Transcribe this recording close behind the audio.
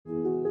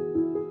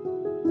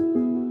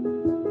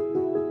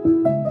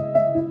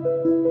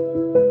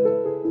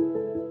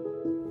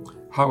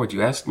Howard,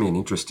 you asked me an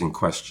interesting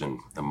question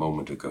a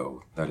moment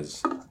ago. That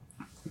is,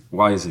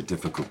 why is it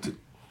difficult to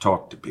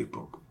talk to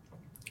people?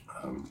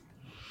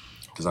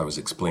 Because I was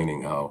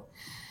explaining how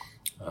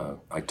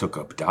I took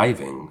up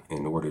diving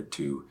in order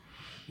to,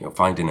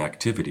 find an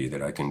activity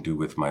that I can do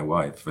with my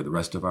wife for the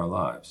rest of our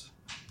lives.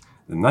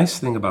 The nice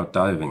thing about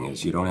diving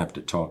is you don't have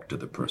to talk to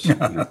the person.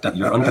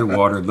 You're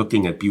underwater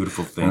looking at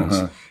beautiful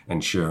things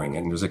and sharing,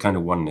 and there's a kind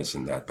of oneness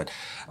in that. But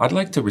I'd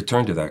like to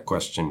return to that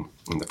question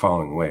in the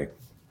following way,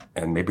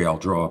 and maybe I'll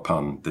draw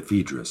upon the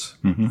Phaedrus.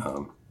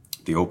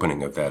 The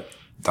opening of that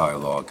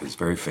dialogue is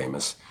very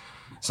famous.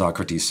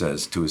 Socrates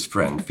says to his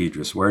friend,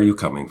 Phaedrus, where are you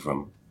coming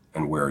from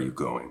and where are you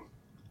going?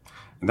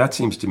 And that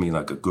seems to me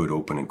like a good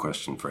opening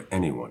question for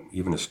anyone,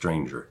 even a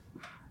stranger,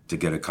 to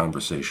get a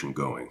conversation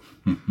going.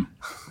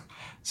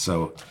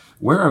 So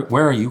where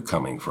are you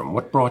coming from?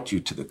 What brought you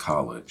to the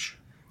college?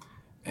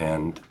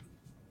 And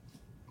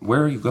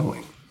where are you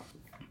going?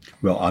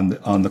 Well,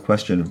 on the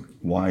question of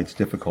why it's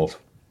difficult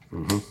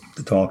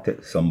to talk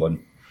to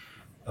someone,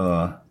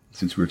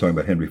 since we were talking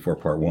about Henry IV,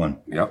 Part 1,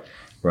 Yep.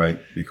 right?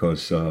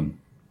 Because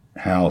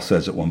Hal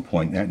says at one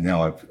point,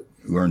 now I've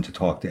learned to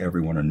talk to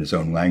everyone in his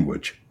own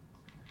language.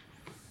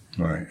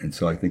 Right, and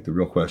so I think the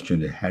real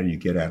question is, how do you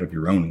get out of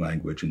your own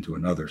language into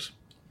another's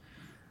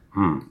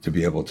to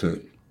be able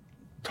to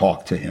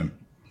talk to him?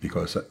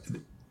 Because,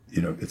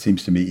 it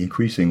seems to me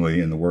increasingly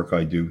in the work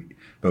I do,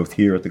 both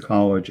here at the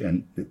college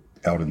and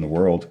out in the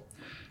world,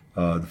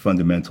 the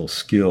fundamental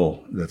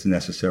skill that's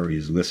necessary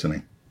is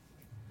listening.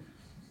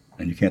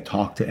 And you can't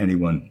talk to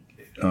anyone.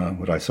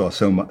 What I saw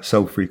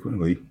so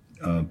frequently,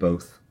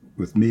 both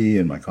with me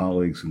and my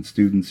colleagues and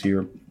students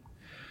here.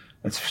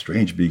 It's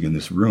strange being in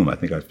this room. I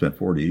think I've spent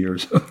 40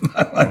 years of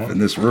my life in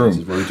this room. This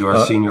is where we do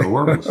our senior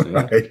orals.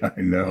 Right,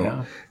 I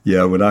know.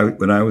 Yeah, when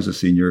I was a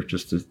senior,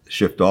 just to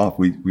shift off,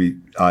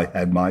 I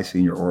had my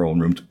senior oral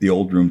in the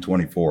old room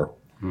 24,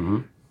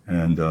 and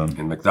In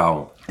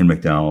McDowell. in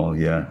McDowell,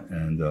 yeah,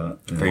 and The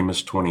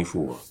famous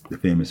 24. the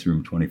famous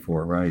room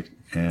 24, right?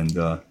 And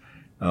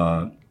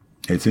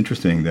it's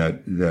interesting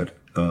that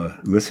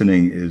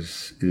listening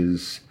is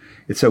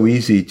it's so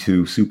easy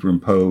to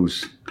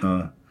superimpose.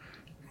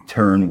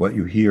 Turn what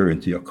you hear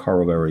into a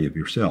corollary of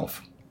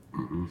yourself.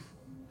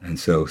 And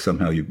so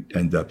somehow you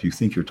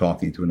think you're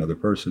talking to another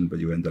person, but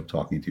you end up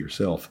talking to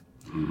yourself.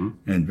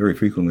 And very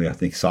frequently, I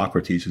think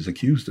Socrates is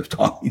accused of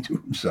talking to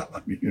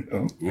himself.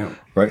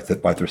 Right?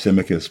 That by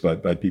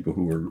Thrasymachus, by people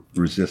who were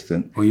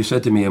resistant. Well, you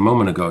said to me a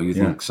moment ago, you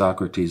think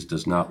Socrates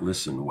does not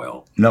listen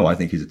well. No, I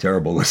think he's a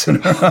terrible listener.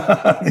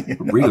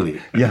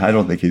 Really? Yeah, I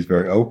don't think he's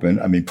very open.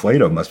 I mean,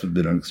 Plato must have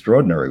been an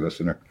extraordinary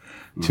listener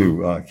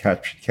to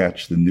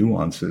catch the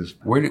nuances.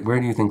 Where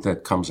do you think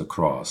that comes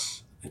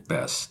across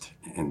best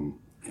in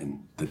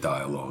the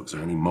dialogues?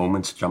 Are any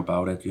moments jump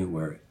out at you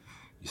where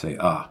you say,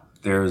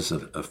 there's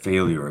a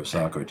failure of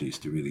Socrates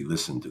to really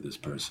listen to this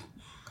person?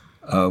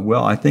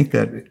 Well, I think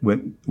that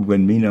when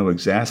Meno,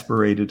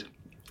 exasperated,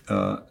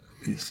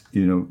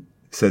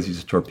 says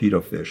he's a torpedo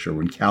fish, or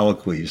when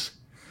Callicles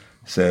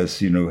says,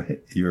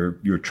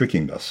 you're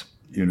tricking us.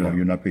 You're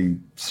not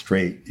being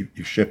straight.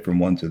 You shift from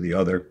one to the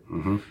other.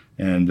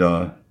 And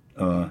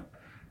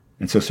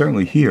so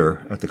certainly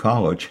here at the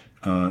college,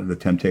 the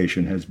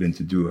temptation has been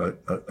to do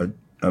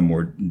a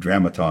more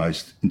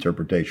dramatized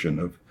interpretation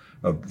of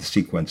the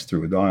sequence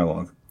through a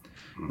dialogue.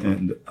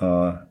 And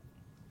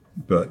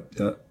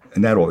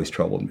that always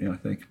troubled me, I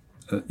think.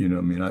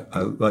 I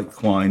like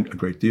Klein a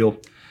great deal,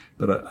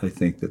 but I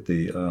think that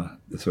the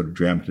sort of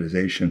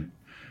dramatization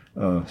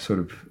sort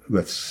of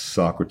lets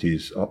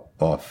Socrates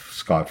off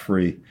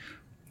scot-free.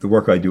 The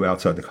work I do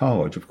outside the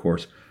college, of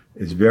course,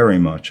 is very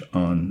much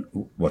on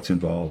what's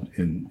involved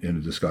in a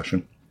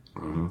discussion.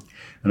 And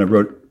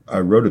I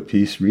wrote a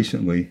piece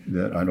recently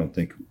that I don't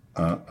think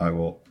I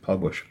will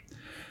publish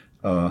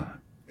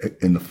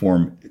in the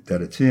form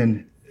that it's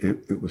in.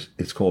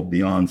 It's called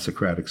Beyond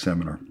Socratic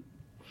Seminar.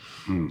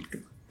 And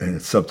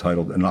it's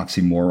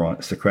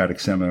subtitled Socratic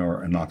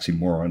Seminar, an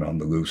Oxymoron on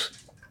the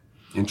Loose.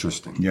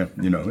 Interesting. Yeah,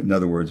 in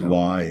other words,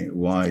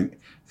 why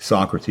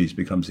Socrates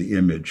becomes the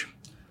image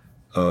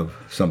of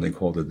something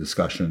called a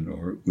discussion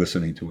or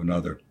listening to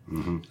another.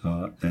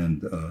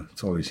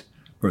 It's always,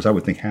 whereas I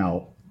would think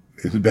Hal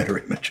is a better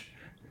image.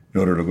 In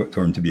order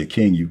for him to be a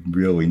king, you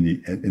really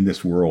need, in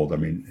this world, I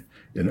mean,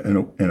 in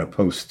a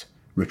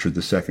post-Richard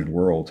II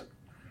world,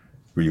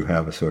 where you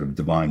have a sort of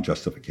divine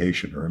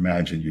justification, or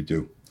imagine you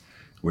do,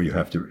 where you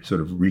have to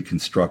sort of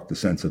reconstruct the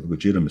sense of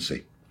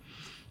legitimacy,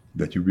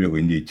 that you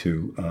really need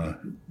to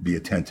be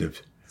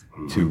attentive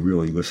to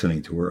really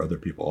listening to where other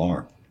people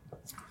are.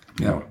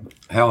 Yeah.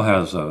 Hal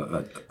has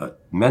a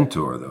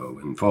mentor, though,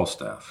 in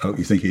Falstaff. Oh,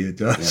 you think he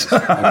does? Yes,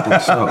 I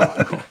think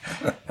so.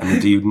 I mean,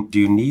 do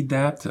you need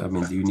that? I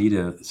mean, do you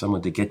need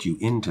someone to get you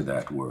into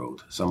that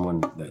world?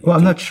 Someone that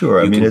I'm not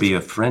sure. You can be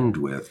a friend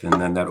with, and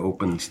then that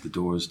opens the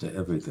doors to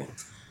everything.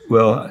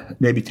 Well,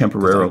 maybe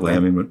temporarily. I I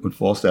mean, when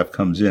Falstaff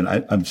comes in,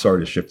 I'm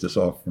sorry to shift this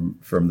off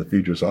from the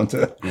Fuges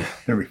onto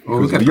Henry, Well,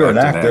 we'll because get you're an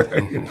back to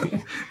actor.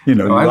 that. You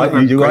know, No, I have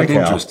a you do great like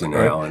interest in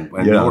right? Hal, and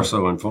Yeah. more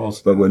so in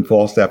Falstaff. But when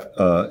Falstaff,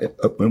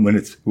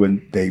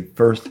 when they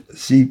first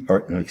see or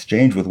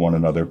exchange with one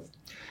another,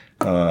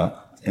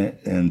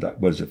 and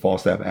what is it?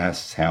 Falstaff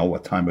asks Hal,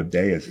 "What time of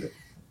day is it?"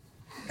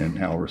 And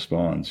Hal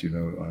responds,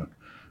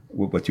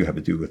 "What do you have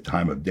to do with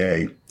time of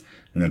day?"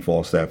 And then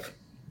Falstaff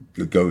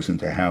goes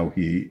into how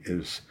he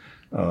is,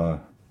 a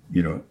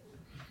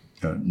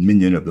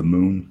minion of the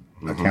moon,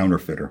 a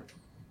counterfeiter,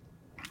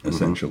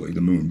 essentially.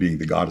 The moon being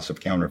the goddess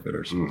of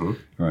counterfeiters,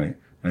 right?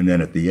 And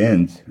then at the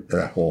end,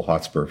 that whole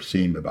Hotspur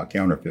scene about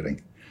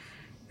counterfeiting,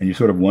 and you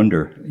sort of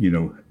wonder,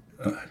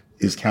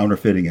 is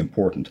counterfeiting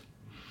important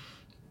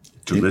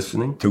To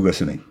listening? to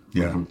listening?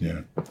 Yeah,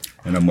 yeah.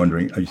 And I'm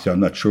wondering, I'm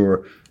not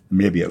sure.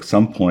 Maybe at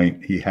some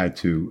point he had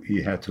to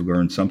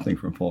learn something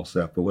from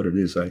Falstaff, but what it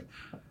is,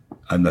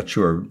 I'm not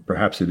sure.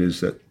 Perhaps it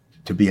is that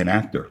to be an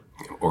actor,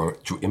 Or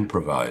to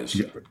improvise.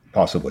 yeah,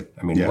 possibly.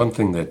 I mean, yeah. one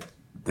thing that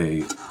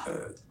they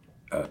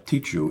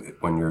teach you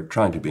when you're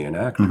trying to be an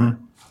actor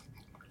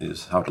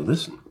is how to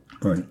listen.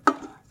 Right.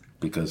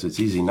 Because it's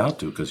easy not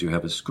to, because you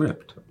have a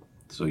script.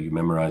 So you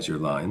memorize your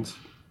lines,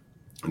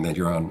 and then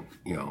you're on,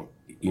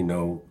 you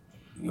know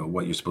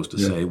what you're supposed to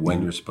say,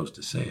 when you're supposed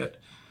to say it.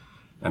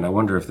 And I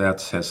wonder if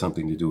that has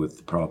something to do with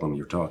the problem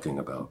you're talking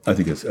about. I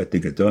think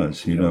it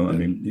does. I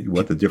mean,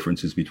 what the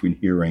difference is between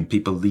hearing.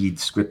 People lead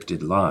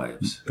scripted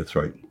lives. That's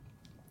right.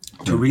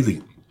 To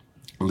really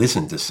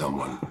listen to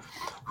someone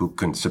who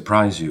can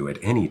surprise you at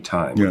any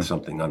time with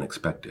something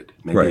unexpected.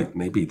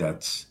 Maybe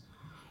that's.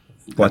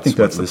 Well, I think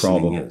that's the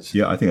listening problem. is.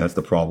 Yeah, I think that's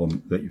the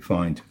problem that you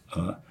find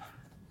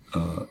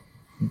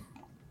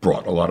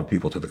brought a lot of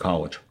people to the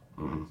college.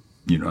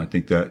 I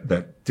think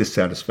that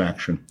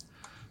dissatisfaction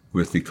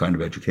with the kind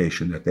of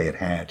education that they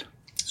had.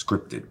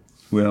 Scripted.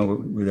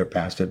 Well, they're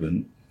past it,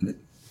 and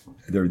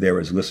they're there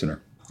as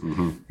listener.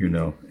 And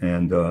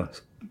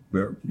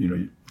where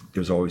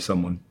there's always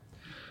someone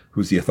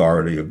who's the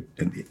authority of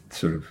and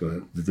sort of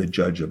the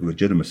judge of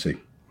legitimacy.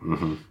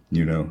 And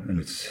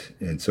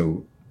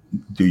so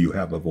do you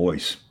have a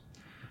voice?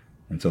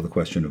 And so the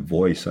question of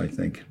voice, I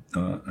think,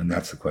 and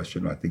that's the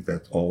question. I think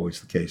that's always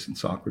the case in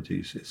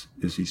Socrates: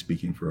 is he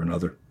speaking for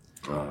another?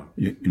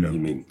 You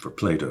mean for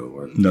Plato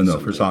or No,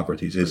 for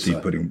Socrates. Is he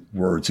putting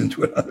words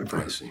into another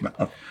person's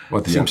mouth?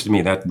 Well, it seems to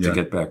me that to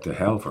get back to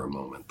Hal for a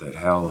moment, that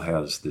Hal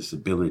has this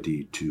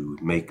ability to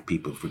make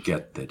people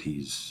forget that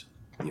he's,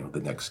 the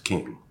next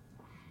king.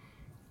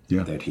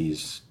 Yeah. That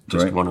he's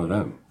just one of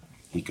them.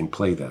 He can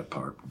play that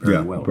part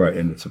very well. Right,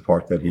 and it's a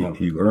part that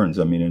he learns.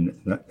 I mean,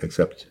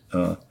 except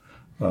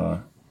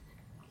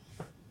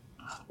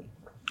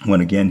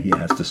when again he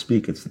has to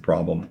speak, it's the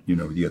problem. You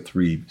have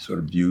three sort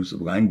of views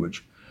of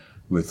language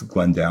with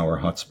Glendower,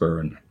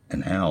 Hotspur,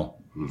 and Hal.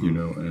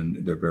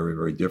 And they're very,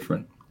 very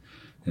different.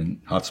 And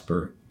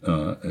Hotspur,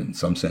 in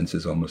some sense,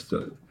 is almost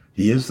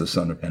he is the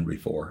son of Henry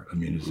IV. I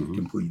mean, he's a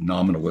complete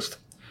nominalist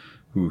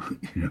who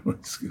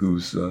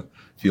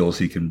feels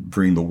he can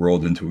bring the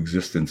world into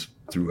existence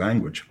through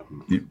language.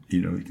 He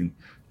can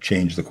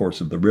change the course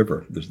of the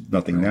river. There's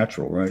nothing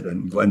natural, right?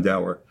 And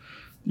Glendower,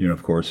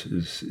 of course,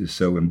 is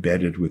so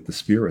embedded with the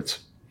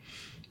spirits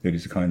that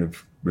he's a kind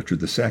of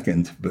Richard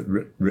II, but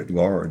writ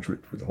large,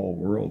 writ for the whole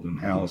world. And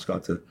Hal's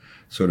got to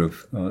sort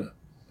of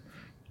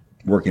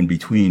work in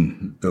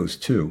between those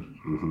two.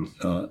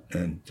 I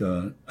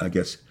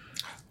guess.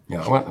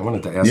 Yeah, I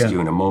wanted to ask you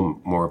in a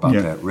moment more about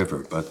that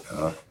river, but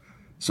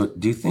so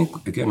do you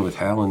think, again, with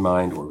Hal in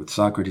mind or with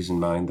Socrates in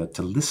mind, that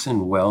to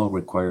listen well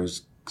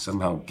requires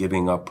somehow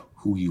giving up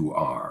who you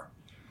are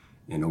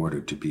in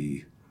order to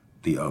be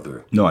the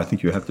other? No, I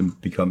think you have to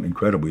become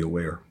incredibly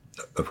aware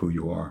of who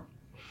you are,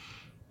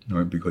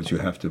 right? Because you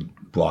have to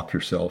block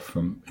yourself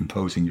from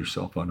imposing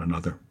yourself on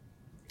another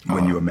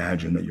when you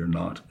imagine that you're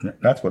not.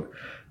 That's what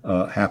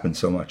happens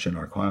so much in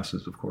our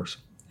classes, of course.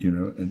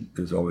 And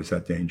there's always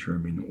that danger. I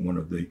mean, one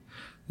of the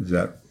is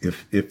that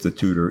if the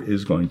tutor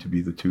is going to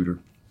be the tutor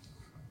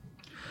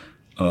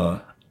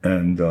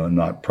and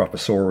not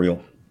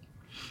professorial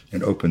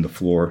and open the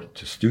floor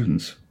to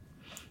students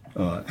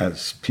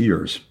as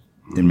peers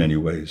in many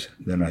ways,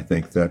 then I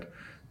think that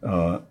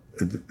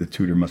the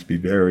tutor must be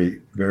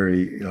very,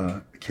 very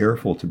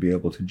careful to be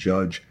able to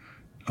judge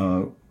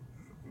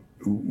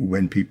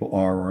when people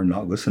are or are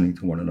not listening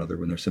to one another,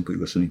 when they're simply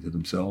listening to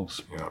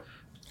themselves. Yeah.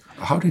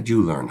 How did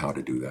you learn how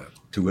to do that?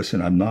 To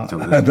listen, I'm not.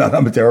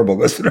 I'm a terrible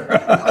listener.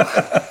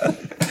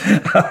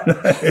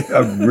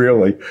 I'm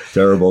really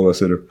terrible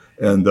listener.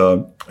 And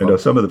I know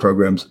some of the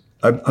programs,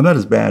 I'm not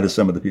as bad as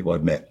some of the people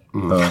I've met.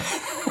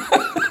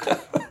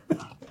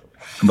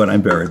 But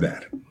I'm very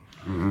bad.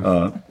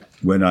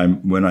 When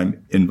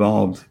I'm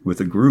involved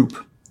with a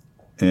group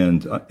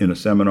and in a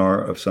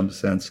seminar of some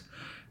sense,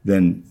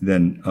 then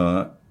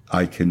I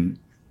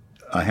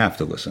have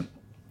to listen,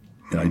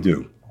 and I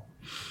do,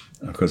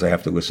 because I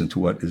have to listen to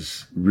what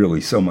is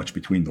really so much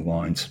between the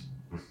lines.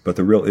 But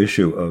the real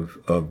issue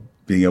of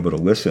being able to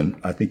listen,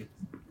 I think,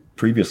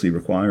 previously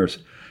requires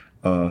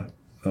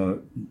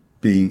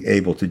being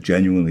able to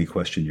genuinely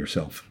question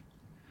yourself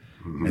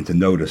and to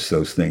notice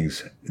those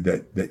things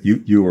that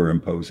you are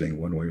imposing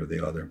one way or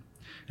the other.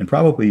 And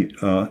probably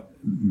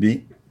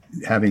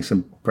having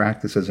some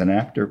practice as an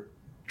actor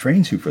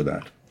trains you for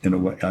that in a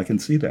way. I can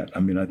see that. I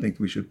mean, I think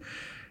we should,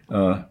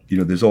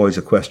 there's always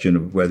a question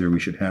of whether we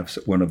should have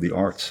one of the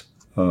arts.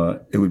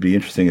 It would be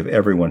interesting if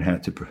everyone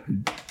had to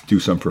do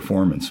some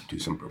performance.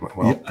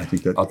 Well, yeah, I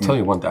think that. I'll tell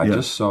you one thing. I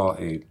just saw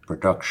a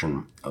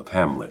production of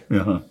Hamlet,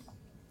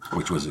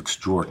 which was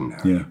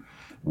extraordinary. Yeah.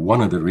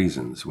 One of the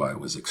reasons why it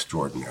was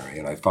extraordinary,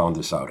 and I found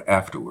this out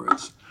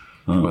afterwards,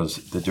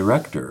 was the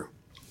director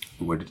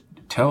would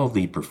tell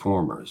the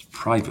performers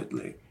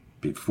privately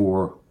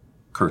before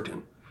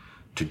curtain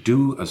to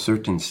do a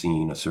certain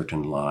scene, a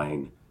certain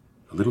line,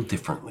 a little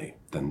differently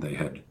than they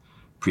had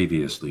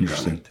previously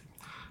done it.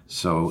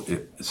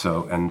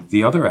 And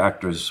the other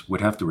actors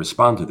would have to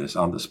respond to this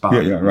on the spot,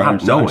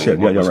 not knowing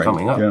what was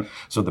coming up. Yeah.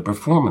 So the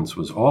performance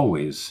was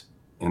always,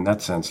 in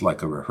that sense,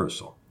 like a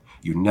rehearsal.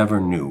 You never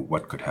knew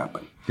what could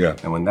happen. Yeah.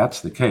 And when that's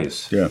the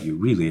case, you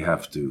really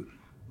have to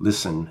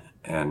listen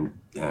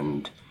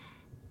and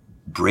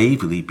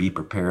bravely be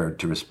prepared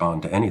to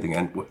respond to anything.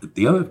 And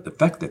the other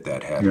effect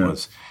that had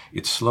was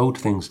it slowed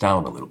things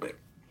down a little bit.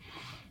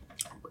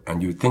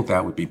 And you'd think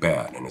that would be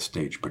bad in a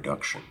stage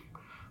production.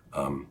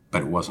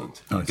 But it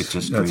wasn't. It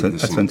just created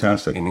that's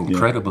fantastic. An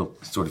incredible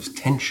sort of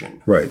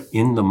tension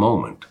in the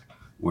moment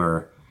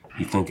where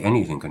you think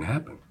anything can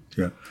happen.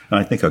 Yeah. And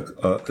I think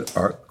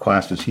our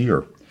classes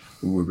here,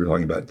 we were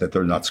talking about that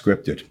they're not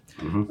scripted,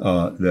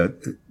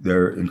 that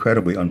they're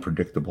incredibly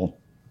unpredictable.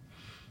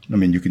 I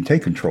mean, you can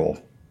take control,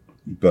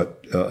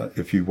 but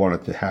if you want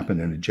it to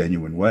happen in a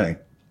genuine way,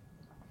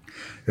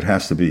 it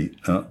has to be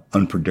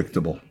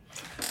unpredictable.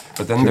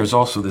 But then there's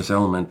also this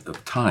element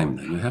of time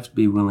that you have to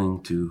be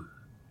willing to,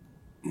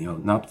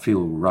 not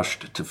feel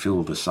rushed to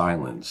fill the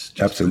silence.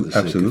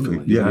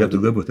 Absolutely. You have to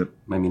live with it.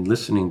 I mean,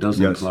 listening does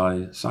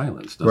imply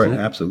silence, doesn't it? Right,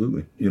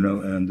 absolutely.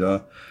 And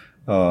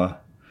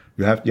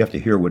you have to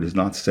hear what is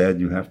not said.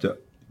 You have to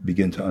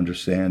begin to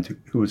understand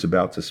who is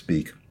about to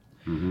speak.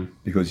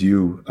 Because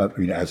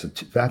as a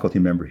faculty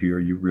member here,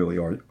 you really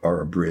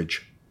are a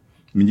bridge.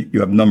 I mean, you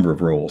have a number of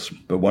roles,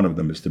 but one of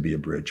them is to be a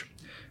bridge.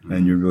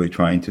 And you're really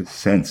trying to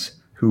sense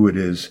who it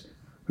is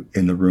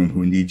in the room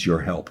who needs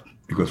your help.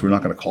 Because we're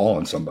not going to call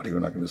on somebody.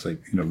 We're not going to say,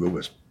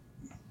 Louis,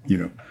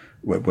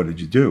 what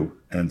did you do?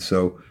 And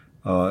so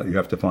you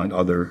have to find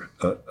other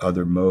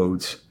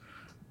modes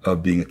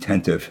of being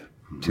attentive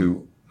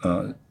to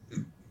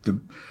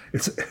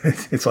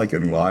it's like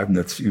in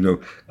Leibniz,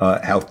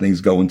 how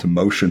things go into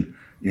motion.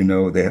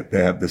 They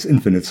have this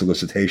infinite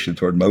solicitation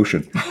toward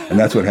motion, and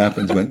that's what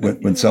happens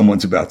when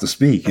someone's about to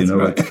speak.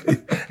 Right.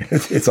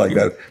 It's like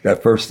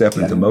that first step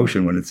into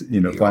motion when it's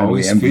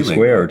finally mv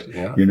squared.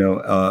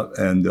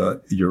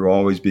 And you're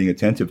always being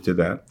attentive to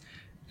that.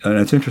 And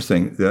it's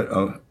interesting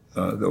that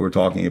we're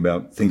talking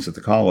about things at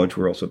the college.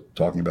 We're also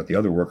talking about the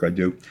other work I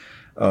do.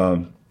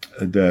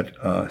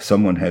 That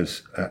someone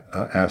has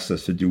asked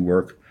us to do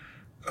work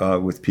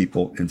with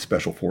people in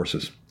special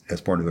forces as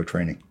part of their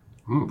training.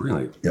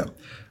 Really? Yeah.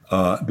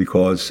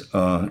 Because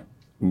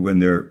when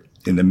they're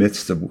in the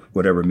midst of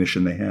whatever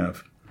mission they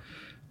have,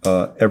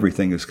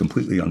 everything is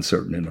completely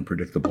uncertain and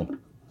unpredictable,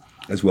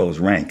 as well as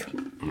rank.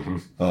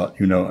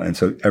 And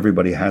so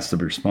everybody has to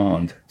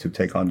respond to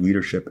take on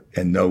leadership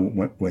and know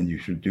when you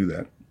should do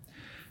that.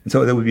 And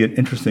so that would be an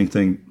interesting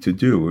thing to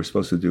do. We're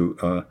supposed to do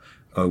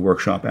a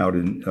workshop out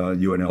in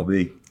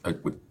UNLV.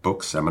 With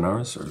books,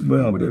 seminars?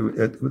 With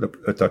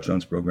a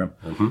Touchstones program.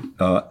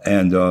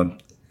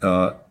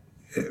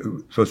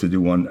 Supposed to do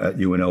one at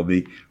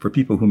UNLV for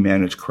people who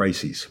manage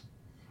crises.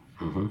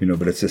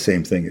 But it's the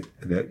same thing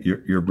that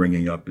you're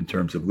bringing up in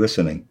terms of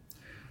listening,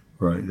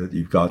 right? That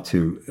you've got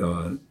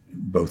to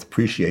both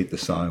appreciate the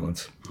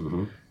silence,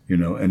 and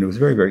it was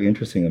very, very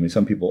interesting. I mean,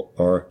 some people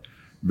are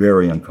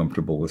very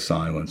uncomfortable with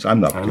silence. I'm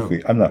not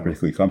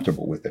particularly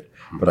comfortable with it,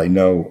 but I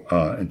know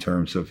in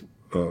terms of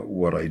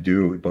what I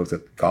do, both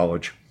at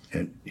college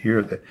and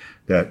here,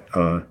 that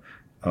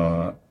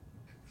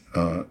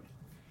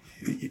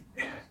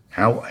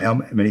how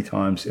many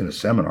times in a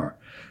seminar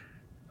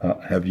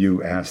have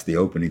you asked the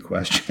opening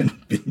question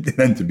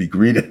then to be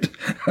greeted,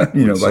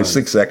 by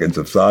 6 seconds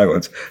of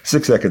silence?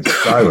 6 seconds of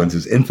silence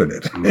is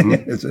infinite.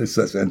 It's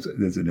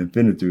an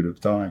infinitude of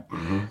time.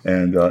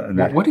 And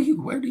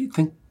where do you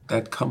think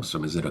that comes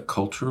from? Is it a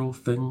cultural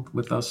thing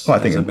with us? Well, I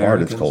think in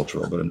part it's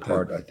cultural, but in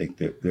part I think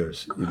that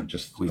there's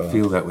we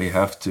feel that we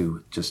have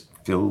to just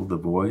fill the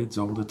voids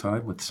all the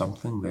time with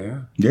something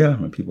there. Yeah,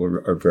 and people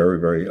are very,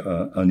 very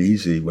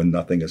uneasy when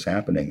nothing is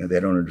happening, and they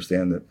don't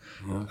understand that.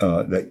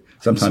 That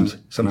sometimes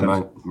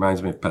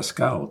reminds me of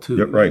Pascal too.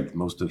 Yeah, right.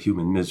 Most of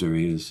human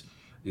misery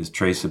is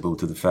traceable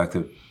to the fact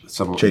that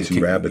someone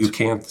chasing rabbits. You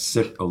can't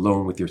sit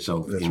alone with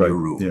yourself in your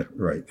room. Yeah,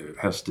 right. There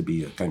has to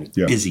be a kind of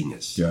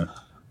busyness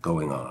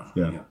going on.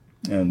 Yeah.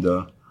 And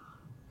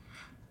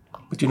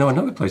but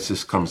another place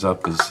this comes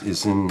up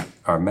is in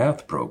our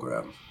math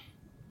program,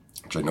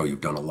 which I know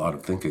you've done a lot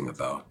of thinking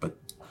about. But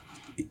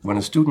when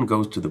a student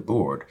goes to the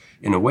board,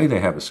 in a way they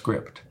have a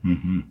script.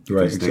 Mm-hmm. Right,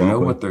 Because exactly. they know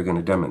what they're going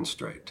to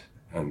demonstrate,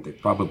 and they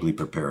probably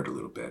prepared a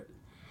little bit.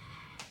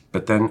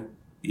 But then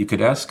you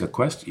could ask a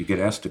question. You get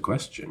asked a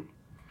question,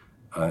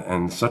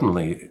 and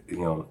suddenly,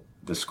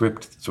 the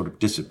script sort of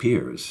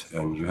disappears,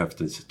 and you have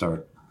to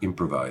start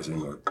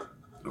improvising or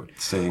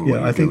saying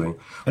what you're doing,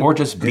 or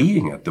just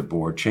being at the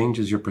board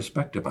changes your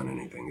perspective on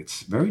anything.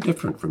 It's very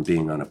different from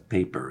being on a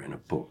paper in a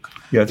book.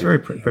 Yeah, it's very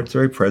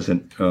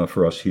present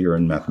for us here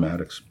in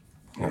mathematics.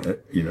 Yeah.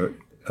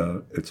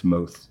 It's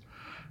most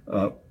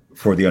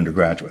for the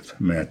undergraduate.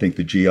 I mean, I think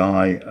the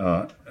GI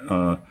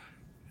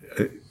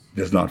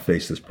does not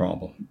face this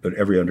problem, but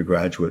every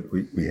undergraduate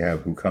we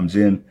have who comes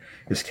in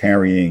is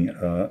carrying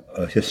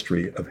a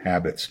history of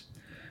habits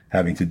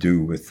having to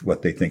do with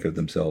what they think of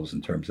themselves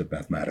in terms of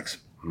mathematics.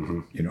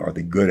 Mm-hmm. Are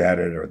they good at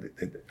it, or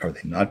are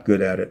they not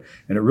good at it?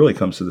 And it really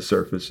comes to the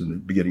surface in the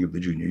beginning of the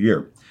junior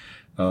year.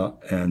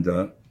 And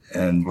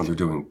when they're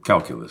doing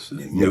calculus,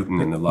 Newton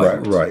and the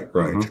like. Right.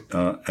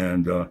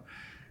 Mm-hmm.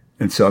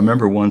 And so I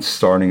remember once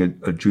starting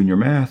a junior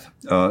math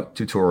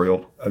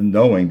tutorial,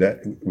 knowing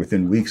that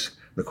within weeks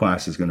the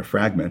class is going to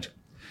fragment,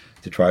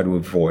 to try to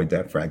avoid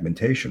that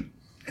fragmentation.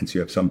 And so you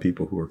have some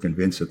people who are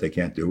convinced that they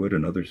can't do it,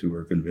 and others who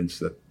are convinced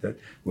that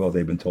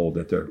they've been told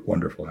that they're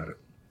wonderful at it.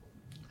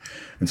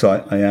 And so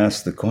I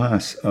asked the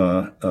class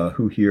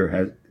who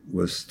here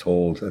was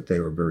told that they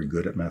were very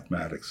good at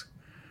mathematics.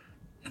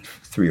 And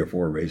 3 or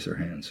 4 raised their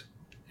hands,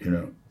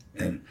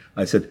 And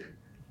I said,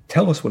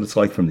 "Tell us what it's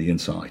like from the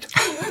inside."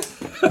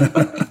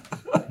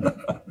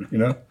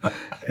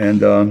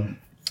 And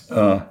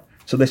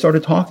so they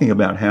started talking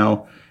about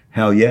how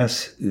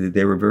yes,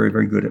 they were very,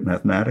 very good at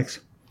mathematics,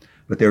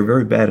 but they were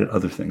very bad at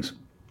other things.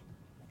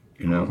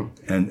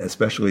 And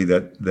especially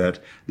that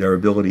their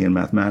ability in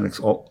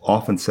mathematics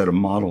often set a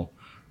model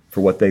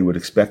for what they would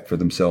expect for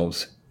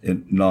themselves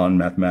in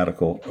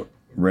non-mathematical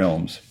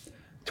realms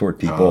toward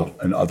people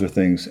and other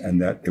things, and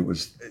that it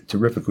was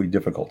terrifically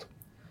difficult,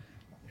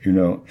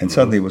 and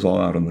suddenly it was all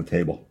out on the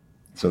table,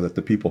 so that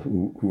the people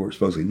who were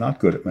supposedly not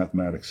good at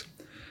mathematics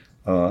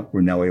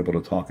were now able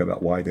to talk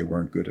about why they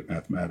weren't good at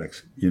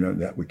mathematics,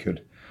 that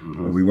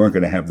we weren't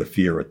going to have the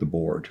fear at the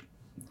board.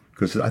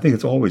 Because I think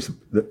it's always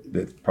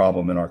the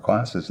problem in our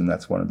classes, and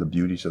that's one of the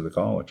beauties of the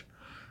college,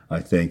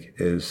 I think,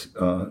 is,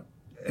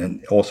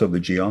 and also the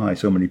GI,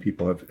 so many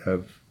people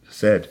have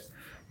said,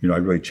 I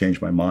really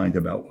changed my mind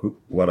about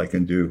what I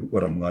can do,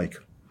 what I'm like,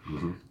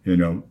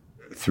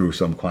 through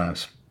some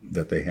class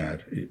that they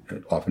had.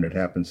 Often it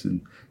happens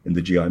in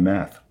the GI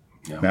math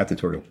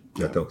tutorial,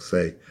 that they'll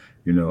say,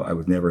 I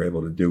was never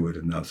able to do it,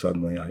 and now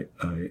suddenly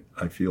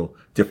I feel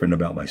different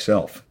about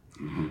myself.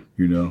 And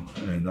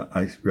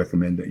I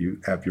recommend that you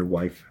have your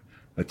wife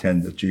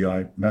attend the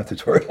GI math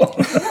tutorial.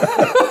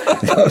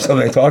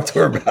 Something to talk to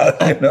her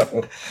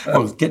about.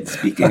 Well,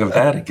 speaking of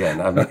that again,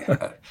 I mean,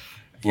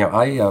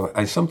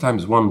 I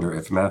sometimes wonder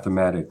if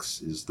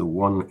mathematics is the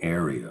one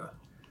area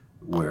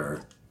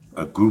where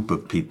a group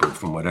of people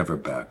from whatever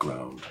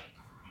background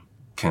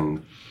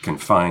can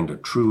find a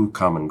true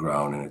common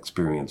ground and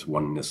experience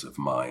oneness of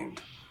mind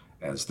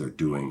as they're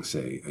doing,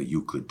 say, a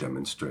Euclid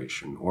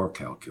demonstration or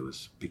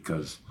calculus,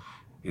 because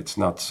it's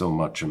not so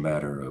much a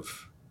matter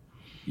of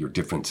your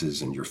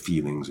differences and your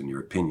feelings and your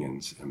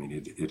opinions. I mean,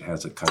 it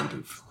has a kind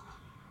of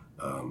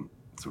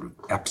sort of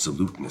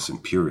absoluteness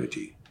and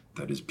purity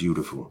that is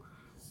beautiful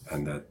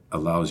and that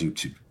allows you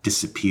to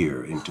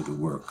disappear into the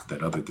work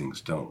that other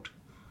things don't.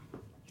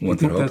 Do you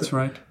think that's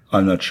right?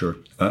 I'm not sure.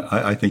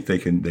 I think they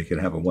can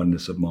have a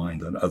oneness of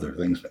mind on other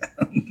things.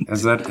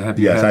 Have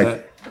you had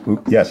that?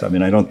 Yes, I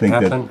mean, I don't think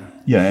happen?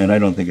 And I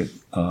don't think it.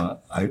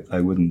 I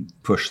wouldn't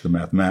push the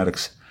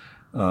mathematics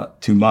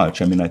too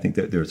much. I mean, I think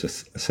that there's a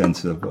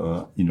sense of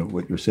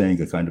what you're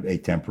saying, a kind of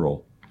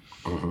atemporal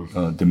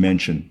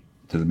dimension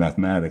to the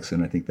mathematics,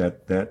 and I think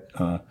that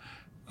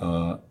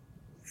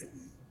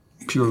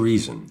pure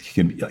reason.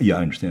 I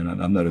understand.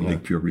 I'm not a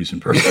big pure reason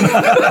person.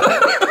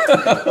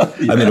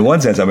 I mean, in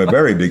one sense, I'm a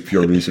very big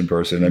pure reason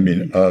person. I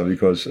mean,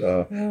 because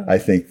I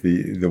think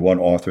the one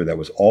author that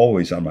was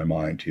always on my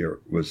mind here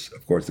was,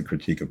 of course, the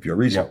Critique of Pure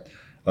Reason.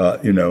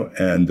 And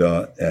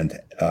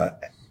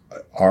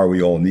are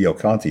we all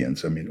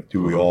neo-Kantians? I mean,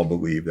 do we all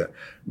believe that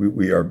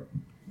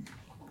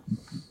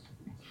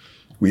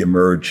we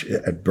emerge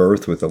at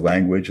birth with a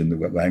language, and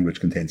the language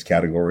contains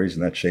categories,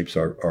 and that shapes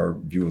our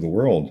view of the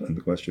world? And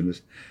the question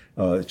is,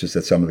 it's just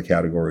that some of the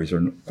categories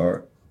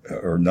are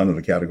or none of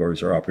the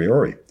categories are a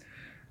priori.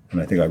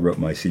 And I think I wrote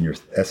my senior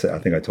essay. I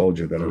think I told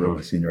you that I wrote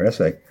my senior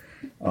essay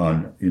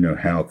on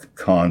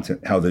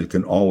how there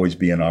can always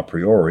be an a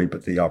priori,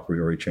 but the a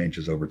priori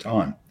changes over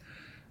time.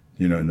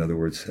 In other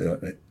words,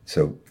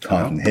 so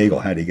Kant and Hegel,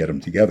 how do you get them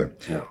together?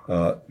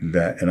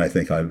 And I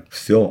think I've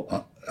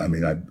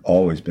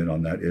always been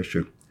on that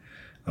issue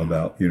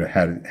about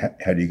how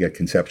do you get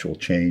conceptual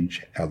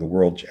change? How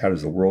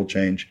does the world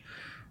change?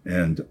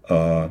 And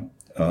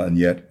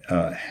yet,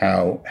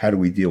 how do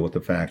we deal with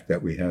the fact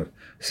that we have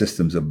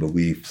systems of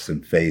beliefs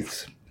and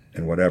faiths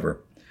and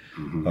whatever?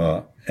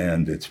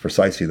 And it's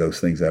precisely those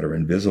things that are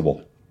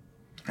invisible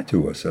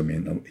to us. I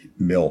mean,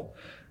 Mill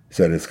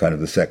said it's kind of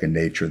the second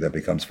nature that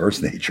becomes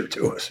first nature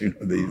to us.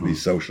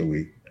 These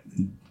socially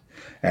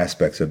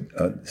aspects of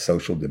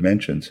social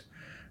dimensions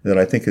that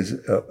I think is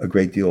a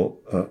great deal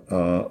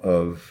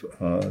of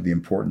the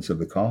importance of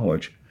the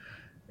college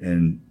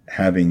and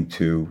having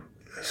to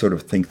sort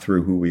of think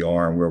through who we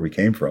are and where we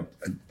came from.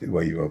 The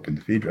way you opened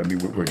the feed, I mean,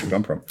 where'd you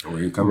come from?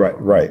 Where you come right,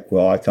 from? Right.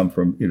 Well, I come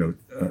from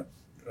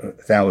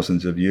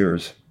thousands of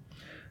years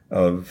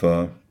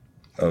of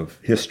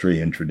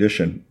history and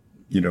tradition.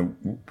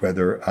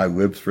 Whether I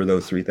lived for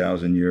those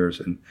 3,000 years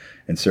and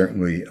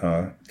certainly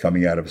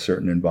coming out of a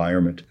certain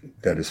environment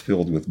that is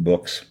filled with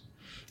books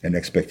and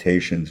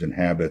expectations and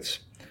habits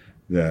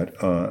that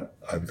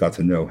I've got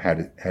to know how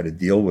to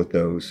deal with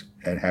those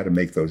and how to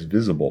make those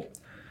visible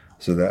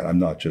so that I'm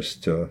not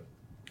just, sort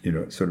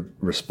of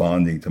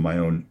responding to my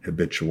own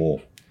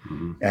habitual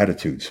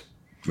attitudes,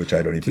 which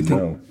I don't even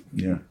know.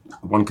 Yeah.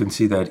 One can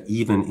see that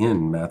even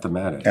in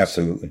mathematics.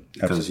 Absolutely.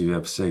 Because you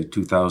have, say,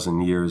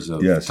 2,000 years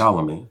of Yes.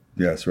 Ptolemy.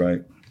 Yes,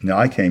 right.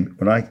 Now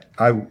when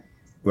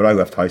I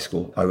left high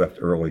school, I left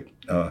early.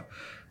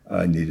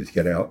 I needed to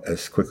get out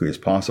as quickly as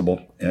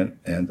possible, and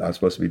I was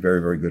supposed to be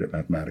very, very good at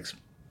mathematics.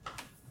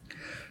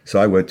 So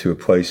I went to a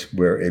place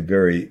where a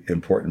very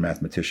important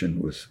mathematician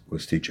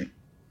was teaching.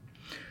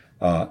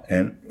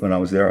 And when I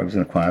was there, I was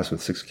in a class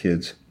with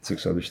 6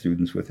 other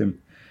students with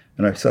him.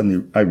 And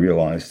I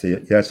realized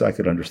that, yes, I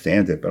could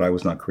understand it, but I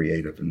was not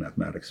creative in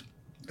mathematics.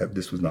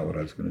 This was not what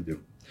I was going to do.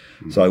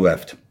 Mm-hmm. So I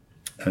left.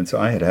 And so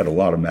I had a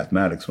lot of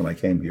mathematics when I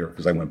came here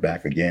because I went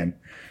back again.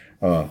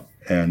 When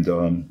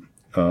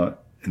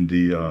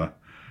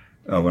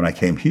I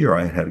came here,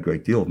 I had a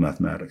great deal of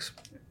mathematics.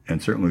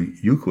 And certainly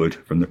Euclid,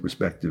 from the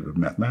perspective of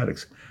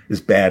mathematics,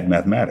 is bad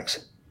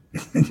mathematics.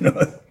 It's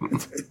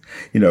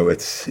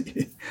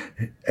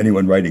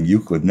anyone writing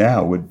Euclid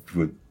now would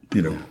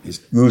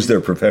lose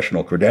their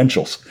professional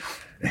credentials,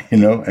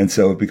 and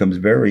so it becomes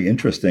very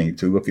interesting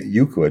to look at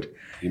Euclid.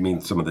 You mean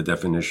some of the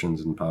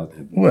definitions and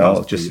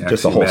just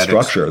the whole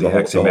structure, the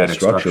whole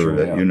structure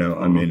that yeah.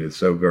 I mean, it's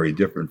so very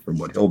different from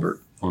what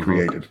Hilbert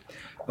created.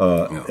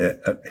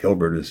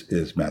 Hilbert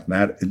is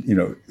mathematics,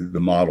 the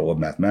model of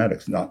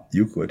mathematics, not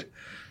Euclid.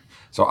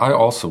 So I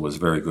also was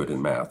very good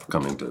in math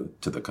coming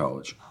to the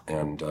college,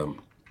 and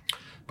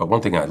but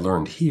one thing I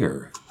learned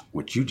here,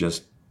 which you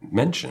just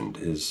mentioned,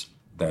 is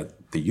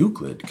that the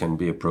Euclid can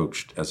be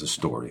approached as a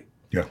story.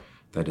 Yeah.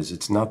 That is,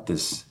 it's not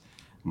this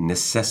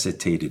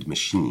necessitated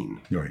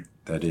machine. Right.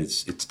 That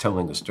is, it's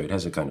telling a story. It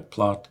has a kind of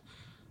plot,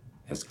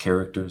 has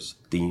characters,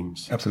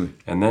 themes. Absolutely.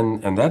 And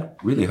that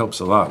really helps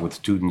a lot with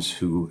students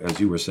who, as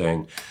you were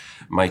saying,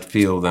 might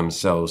feel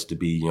themselves to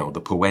be,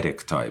 the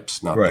poetic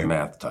types, not the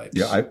math types.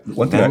 Yeah.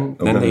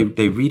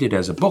 They read it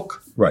as a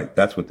book. Right.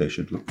 That's what they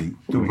should be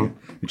doing.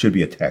 Mm-hmm. It should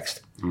be a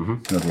text.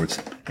 Mm-hmm. In other words,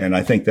 and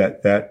I think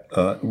that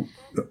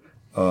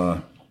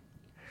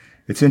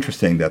it's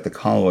interesting that the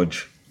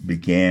college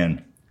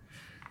began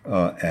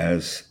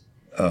as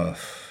I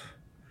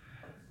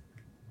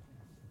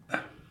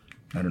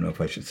don't know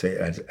if I should say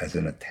as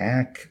an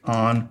attack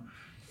on,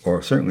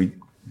 or certainly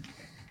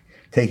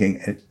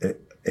taking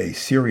a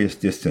serious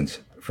distance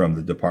from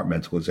the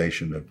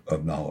departmentalization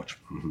of knowledge.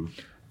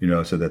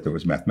 Mm-hmm. So that there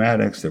was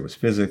mathematics, there was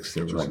physics,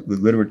 there was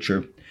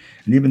literature,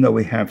 and even though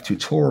we have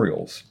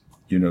tutorials,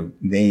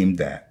 named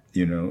that,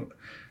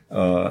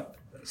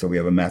 so we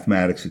have a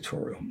mathematics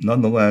tutorial.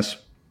 Nonetheless,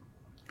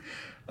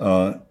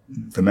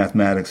 the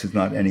mathematics is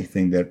not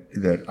anything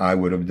that I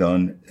would have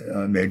done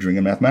majoring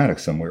in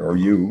mathematics somewhere, or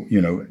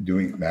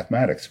doing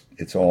mathematics.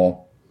 It's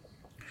all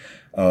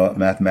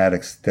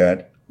mathematics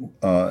that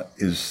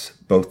is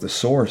both the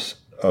source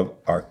of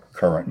our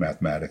current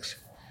mathematics,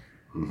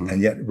 mm-hmm.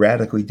 and yet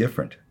radically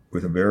different,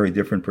 with a very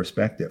different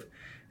perspective.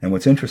 And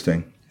what's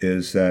interesting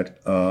is that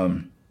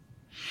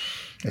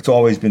it's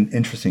always been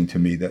interesting to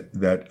me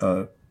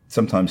that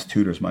sometimes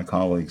tutors, my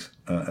colleagues,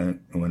 and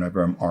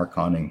whenever I'm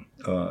archonning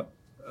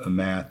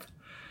math,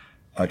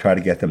 I try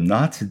to get them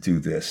not to do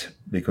this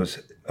because,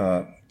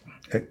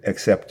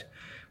 except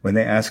when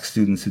they ask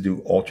students to do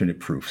alternate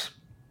proofs.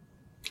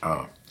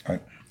 Oh.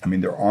 Right? I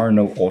mean, there are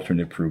no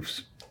alternate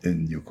proofs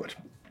in Euclid.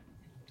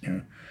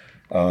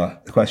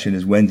 The question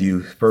is, when do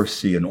you first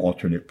see an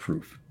alternate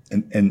proof?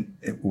 And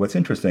what's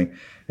interesting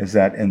is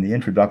that in the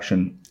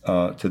introduction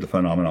to the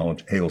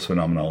phenomenology, Hegel's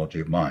phenomenology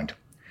of mind,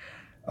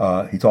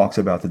 he talks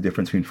about the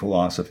difference between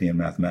philosophy and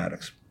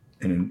mathematics.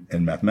 And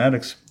in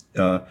mathematics,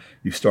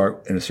 you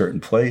start in a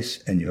certain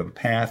place and you have a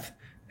path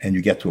and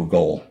you get to a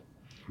goal.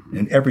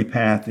 And every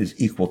path is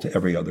equal to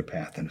every other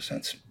path in a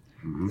sense,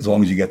 mm-hmm. as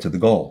long as you get to the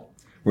goal.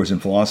 Whereas in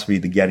philosophy,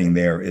 the getting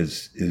there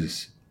is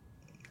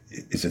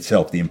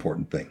itself the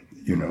important thing,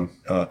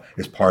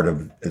 is part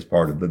of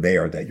the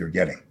there that you're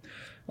getting.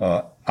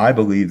 I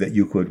believe that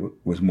Euclid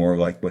was more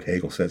like what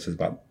Hegel says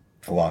about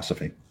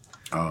philosophy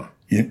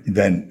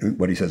than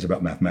what he says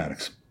about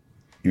mathematics.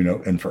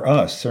 And for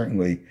us,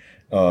 certainly,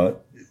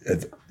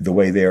 the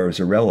way there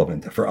is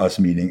irrelevant. For us,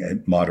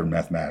 meaning modern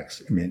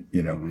mathematics. I mean,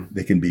 mm-hmm.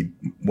 they can be,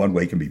 one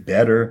way can be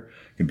better,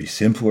 can be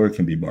simpler,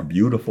 can be more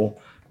beautiful.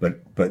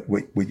 But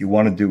what you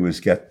want to do is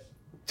get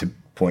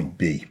point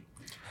B.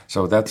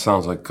 So that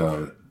sounds like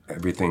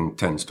everything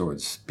tends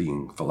towards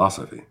being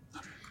philosophy.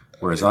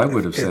 Whereas I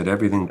would have said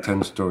everything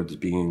tends towards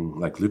being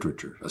like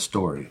literature, a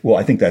story. Well,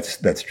 I think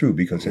that's true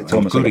because it's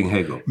almost including like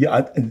Hegel.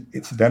 Yeah,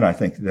 then I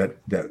think that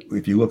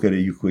if you look at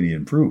a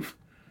Euclidean proof,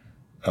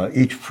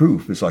 each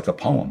proof is like a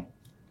poem.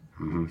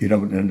 Mm-hmm. You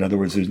know, in other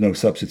words, there's no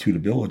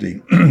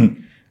substitutability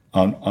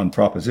on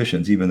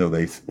propositions, even though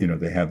they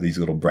have these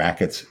little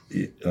brackets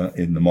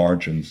in the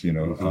margins. You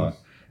know,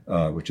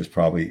 mm-hmm. Which is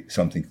probably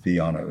something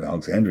Theon of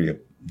Alexandria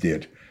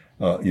did.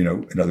 You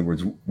know, in other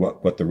words,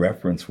 what the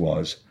reference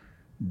was.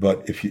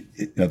 But the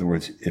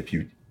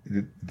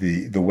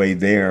way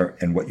there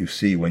and what you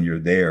see when you're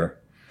there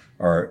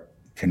are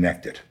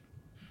connected.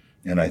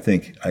 And I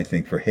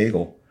think for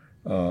Hegel,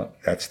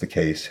 that's the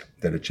case,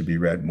 that it should be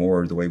read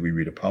more the way we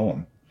read a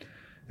poem,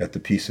 that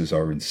the pieces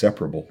are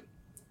inseparable.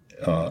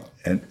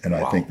 And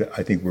wow.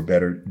 I think we're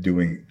better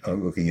doing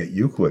looking at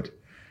Euclid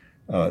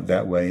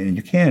that way. And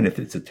you can if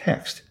it's a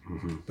text,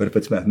 mm-hmm. but if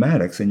it's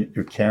mathematics and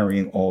you're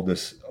carrying all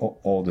this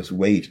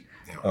weight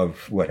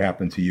of what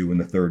happened to you in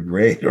the third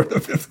grade or the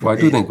fifth grade. Well, I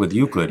do think with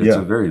Euclid, it's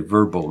a very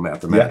verbal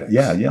mathematics.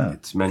 Yeah.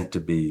 It's meant to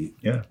be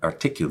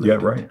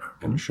articulated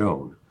and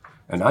shown.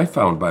 And I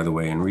found, by the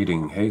way, in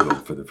reading Hegel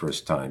for the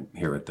first time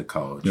here at the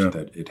college,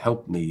 that it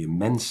helped me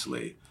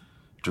immensely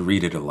to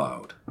read it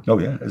aloud. Oh,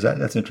 yeah.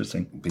 That's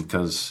interesting.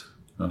 Because,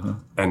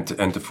 and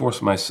to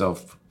force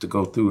myself to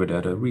go through it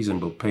at a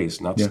reasonable pace,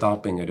 not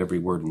stopping at every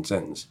word and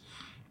sentence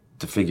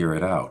to figure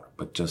it out,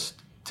 but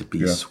just to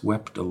be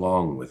swept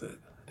along with it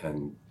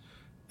and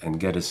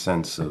get a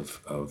sense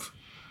of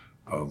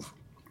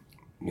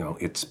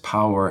its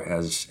power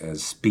as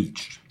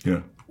speech,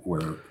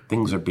 where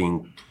things are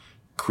being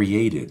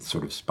created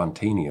sort of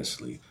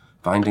spontaneously,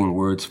 finding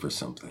words for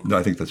something. No,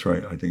 I think that's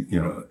right. I think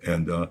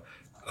and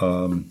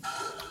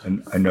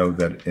I know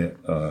that in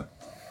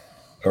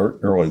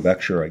early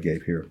lecture I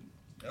gave here,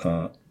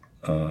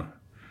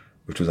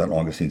 which was on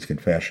Augustine's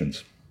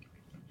Confessions,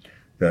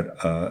 that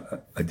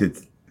I did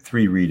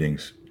 3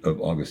 readings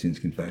of Augustine's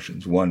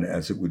Confessions. One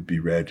as it would be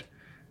read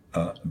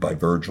by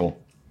Virgil,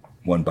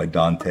 one by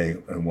Dante,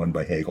 and one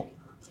by Hegel.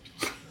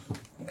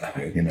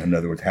 You know, in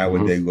other words, how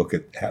would they look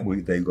at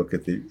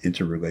the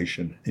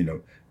interrelation,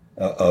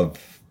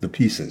 of the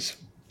pieces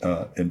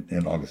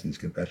in Augustine's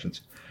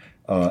Confessions?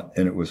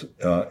 And it was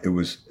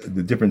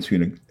the difference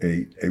between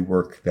a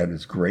work that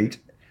is great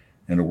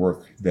and a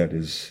work that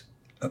is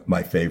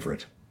my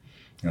favorite.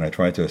 And I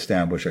tried to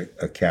establish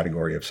a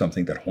category of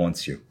something that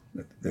haunts you.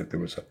 That there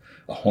was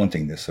a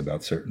hauntingness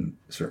about certain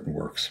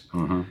works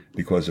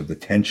because of the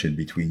tension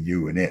between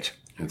you and it.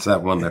 It's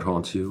that one that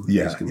haunts you?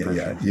 Yeah.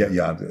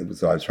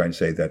 So I was trying to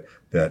say that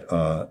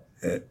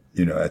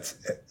it's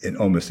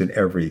almost in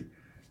every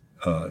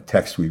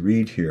text we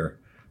read here,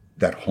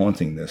 that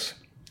hauntingness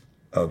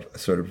of a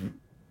sort of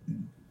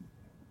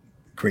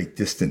great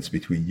distance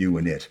between you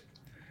and it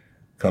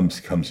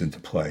comes into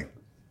play.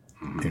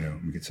 You know,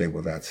 we could say,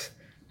 well, that's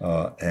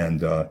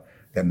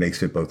that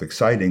makes it both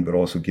exciting, but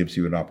also gives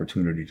you an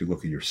opportunity to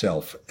look at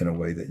yourself in a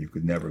way that you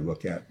could never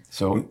look at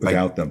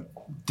without them.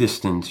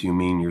 Distance, you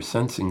mean you're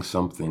sensing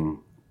something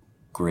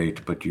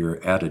great, but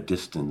you're at a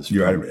distance.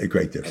 You're at a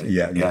great distance.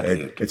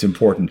 It's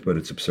important, but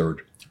it's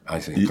absurd. I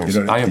think.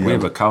 We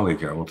have a colleague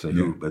here, I won't say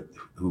who, but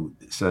who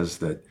says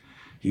that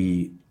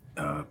he,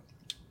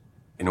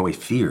 in a way,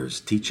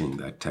 fears teaching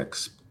that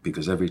text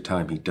because every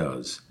time he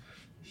does,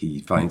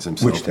 he finds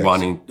himself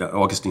wanting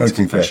Augustine's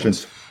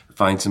Confessions.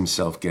 Finds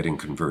himself getting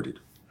converted.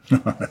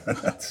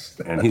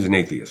 And he's an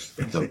atheist,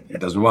 so he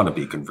doesn't want to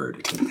be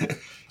converted.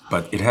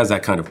 But it has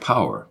that kind of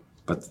power.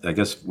 But I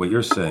guess what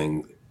you're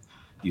saying,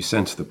 you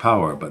sense the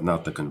power, but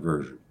not the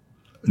conversion.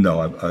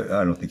 No, I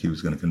don't think he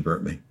was going to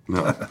convert me.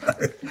 No.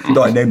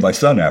 Though I named my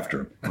son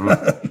after him.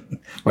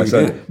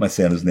 My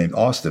son is named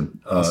Austin,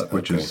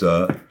 which is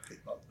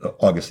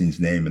Augustine's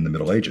name in the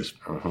Middle Ages.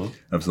 That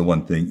was the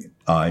one thing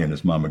I and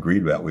his mom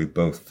agreed about. We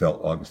both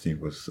felt Augustine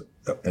was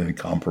an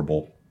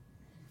incomparable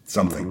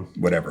something,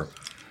 whatever.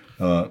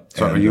 So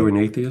are you an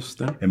atheist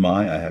then? Am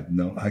I? I have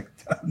no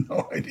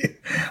idea.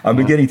 I'm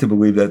beginning to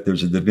believe that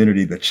there's a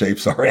divinity that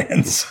shapes our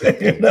ends.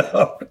 Okay.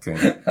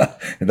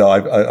 Though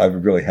I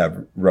really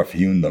have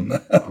rough-hewn them,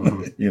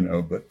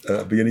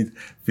 but beginning to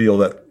feel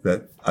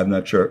that I'm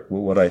not sure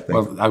what I think.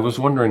 Well, I was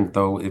wondering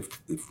though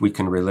if we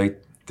can relate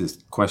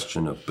this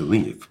question of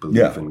belief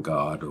in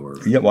God or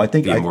I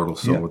think the immortal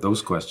soul,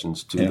 those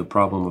questions to the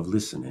problem of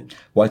listening.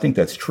 Well, I think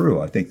that's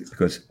true. I think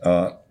because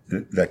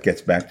that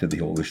gets back to the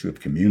whole issue of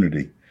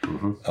community.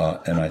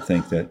 And I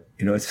think that,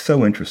 it's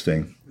so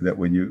interesting that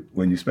when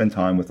you spend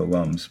time with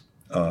alums,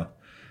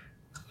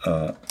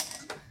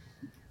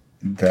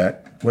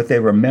 that what they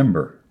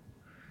remember,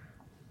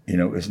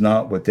 is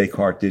not what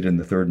Descartes did in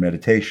the third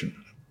meditation,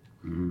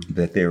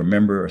 that they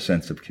remember a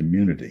sense of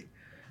community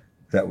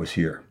that was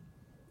here.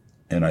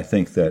 And I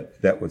think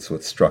that was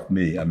what struck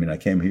me. I mean, I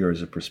came here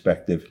as a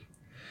perspective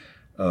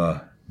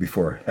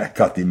before I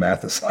got the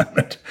math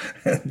assignment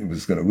and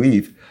was going to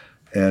leave.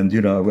 And,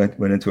 I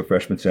went into a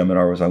freshman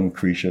seminar, I was on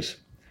Lucretius,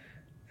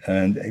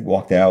 And I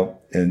walked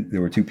out, and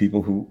there were two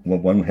people who, well,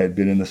 one had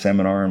been in the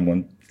seminar and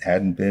one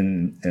hadn't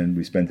been, and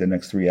we spent the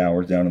next 3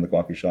 hours down in the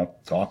coffee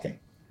shop talking.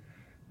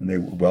 And they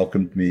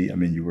welcomed me. I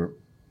mean, you were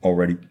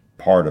already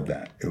part of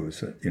that. It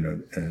was,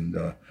 and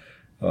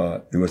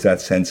there was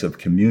that sense of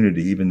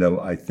community, even though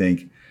I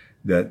think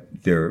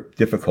that there are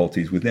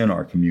difficulties within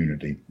our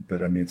community.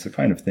 But I mean, it's the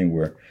kind of thing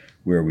where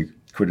we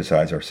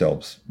criticize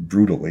ourselves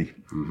brutally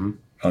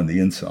on the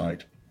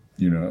inside.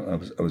 I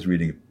was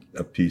reading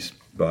a piece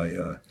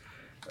by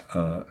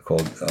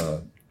called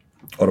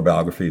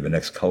Autobiography of an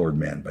Ex-Colored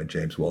Man by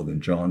James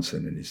Weldon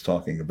Johnson, and he's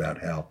talking about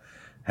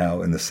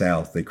how in the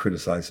South they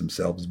criticize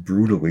themselves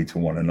brutally to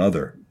one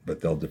another, but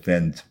they'll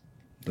defend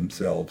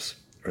themselves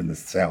in the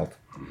South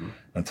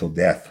until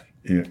death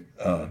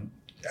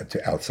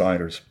to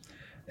outsiders.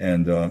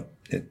 And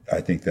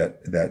I think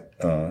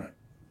that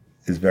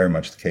is very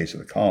much the case of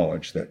the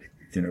college. That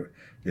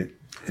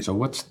So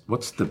what's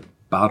the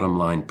bottom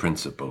line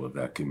principle of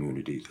that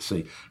community? To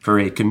say for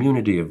a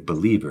community of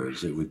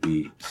believers, it would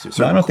be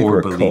certain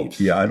core beliefs.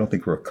 Yeah, I don't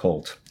think we're a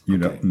cult.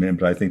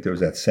 But I think there's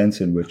that sense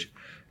in which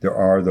there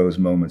are those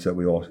moments that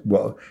we all.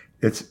 Well,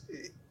 in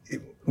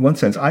one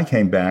sense, I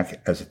came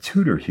back as a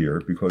tutor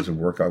here because of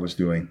work I was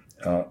doing.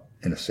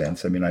 In a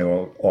sense, I mean, I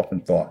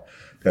often thought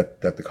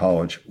that the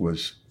college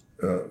was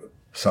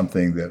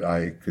something that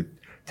I could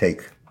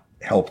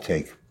help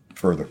take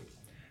further.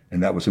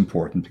 And that was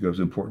important because it was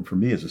important for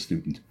me as a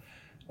student.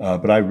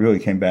 But I really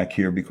came back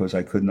here because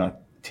I could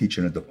not teach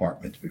in a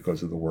department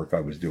because of the work I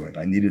was doing.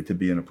 I needed to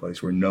be in a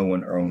place where no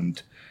one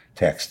owned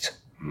text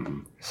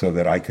so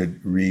that I could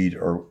read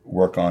or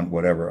work on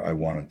whatever I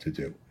wanted to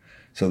do.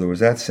 So there was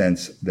that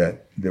sense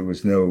that there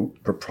was no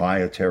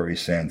proprietary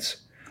sense,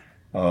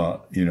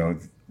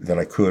 that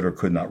I could or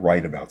could not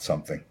write about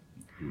something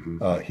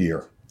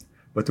here.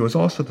 But there was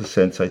also the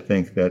sense, I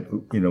think, that,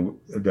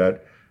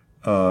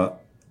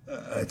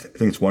 I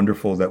think it's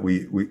wonderful that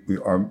we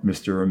are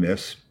Mr. or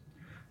Miss,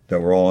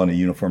 that we're all on a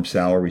uniform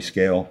salary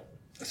scale.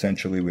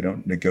 Essentially, we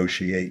don't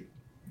negotiate,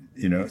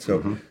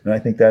 So, and I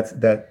think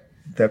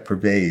that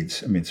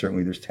pervades. I mean,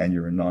 certainly there's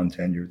tenure and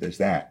non-tenure. There's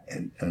that,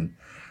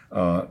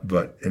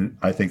 but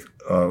I think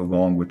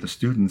along with the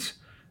students,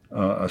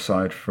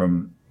 aside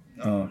from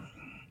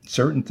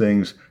certain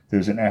things,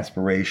 there's an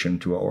aspiration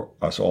to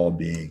us all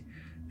being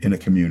in a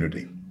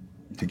community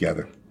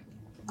together.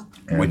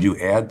 And would you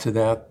add to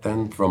that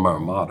then from our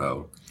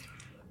motto,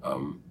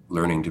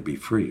 learning to be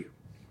free?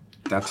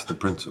 That's the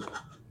principle.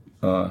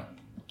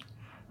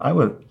 I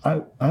would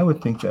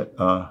think that,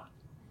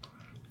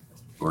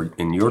 or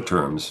in your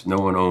terms, no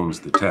one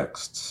owns the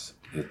texts.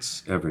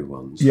 It's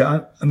everyone's.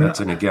 Yeah, I mean, that's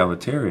an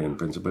egalitarian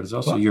principle, but it's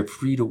also you're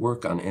free to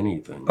work on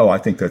anything. Oh, I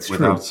think that's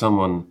without true.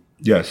 Someone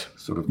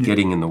sort of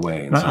getting in the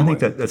way. I think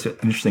that's an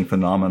interesting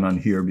phenomenon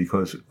here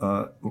because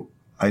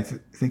I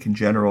think in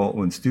general,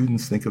 when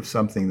students think of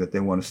something that they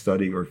want to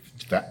study, or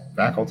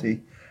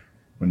faculty,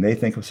 when they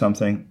think of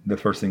something, the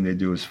first thing they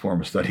do is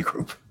form a study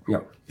group. Yeah.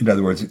 In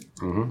other words,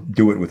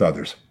 do it with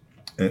others,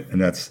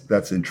 and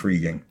that's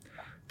intriguing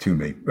to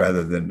me.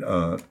 Rather than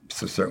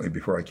so certainly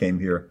before I came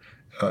here,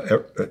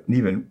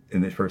 even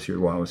in the first year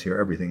while I was here,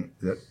 everything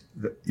that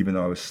even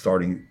though I was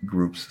starting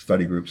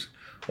study groups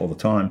all the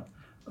time,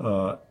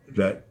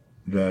 that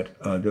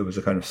there was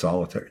a kind of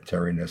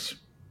solitariness.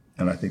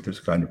 And I think there's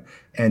a kind of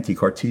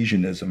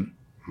anti-Cartesianism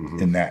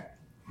in that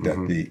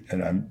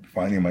and I'm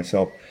finding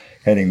myself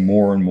heading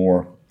more and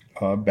more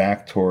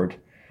back toward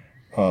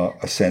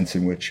a sense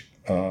in which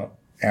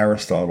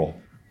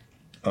Aristotle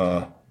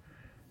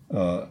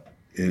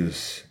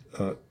is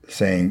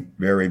saying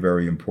very,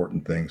 very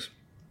important things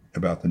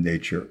about the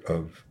nature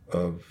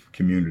of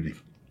community,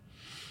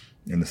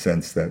 in the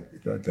sense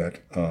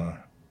that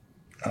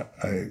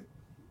I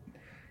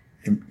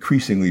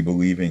increasingly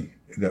believing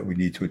that we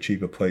need to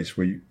achieve a place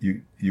where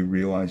you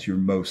realize you're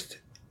most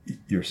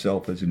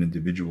yourself as an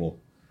individual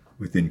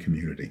within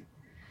community.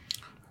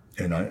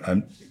 And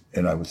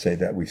I would say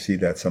that we see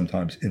that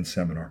sometimes in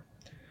seminar,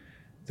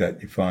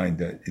 that you find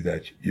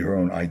that your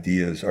own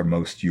ideas are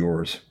most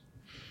yours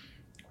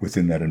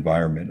within that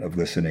environment of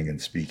listening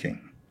and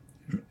speaking,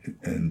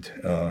 and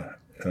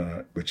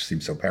which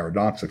seems so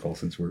paradoxical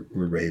since we're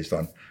raised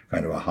on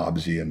kind of a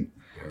Hobbesian,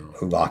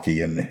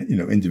 Lockean,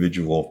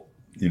 individual,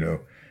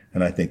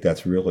 And I think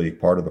that's really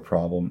part of the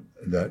problem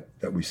that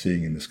we're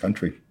seeing in this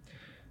country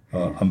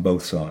on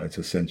both sides.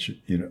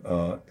 Essentially,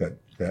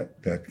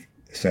 that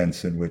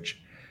sense in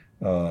which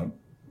there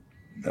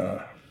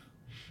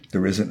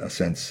isn't a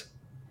sense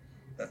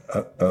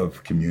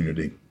of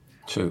community.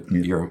 So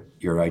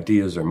your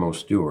ideas are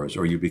most yours,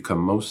 or you become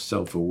most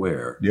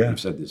self-aware. Yeah. You've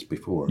said this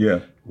before.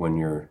 Yeah. When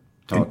you're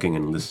talking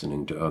and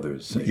listening to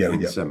others, say,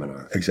 in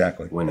seminar.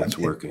 Exactly. When it's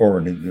working. Or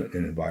in an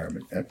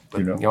environment.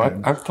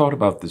 I've thought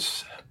about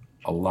this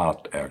a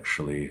lot,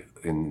 actually,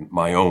 in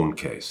my own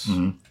case.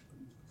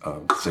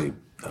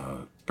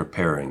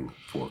 Preparing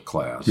for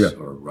class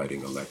or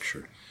writing a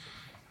lecture.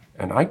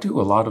 And I do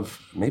a lot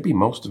of, maybe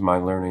most of my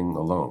learning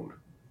alone.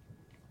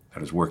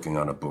 That is working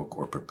on a book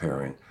or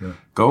preparing. Yeah.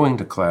 Going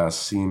to class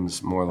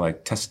seems more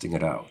like testing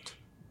it out.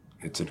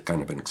 It's a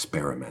kind of an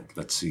experiment.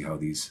 Let's see how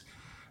these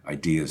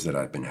ideas that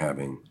I've been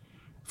having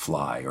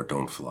fly or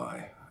don't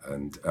fly,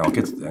 and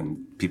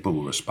people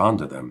will respond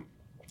to them.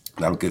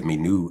 That'll give me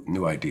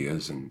new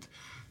ideas, and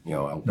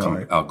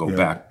I'll go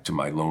back to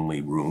my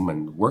lonely room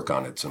and work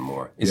on it some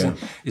more.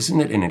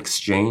 Isn't it an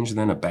exchange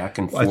then, a back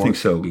and forth I think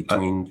so.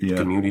 between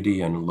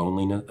community and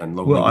loneliness and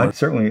lonely Well,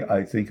 work?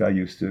 I think I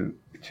used to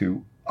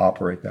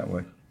operate that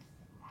way.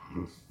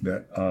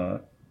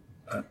 That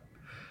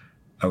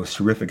I was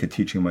terrific at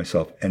teaching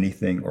myself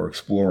anything or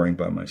exploring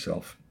by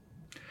myself.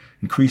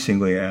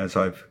 Increasingly, as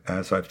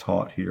I've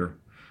taught here,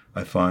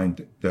 I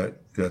find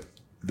that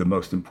the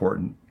most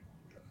important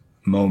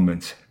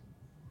moments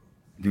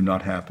do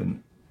not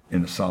happen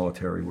in a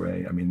solitary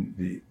way. I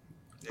mean,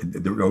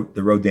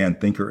 the Rodin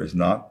thinker is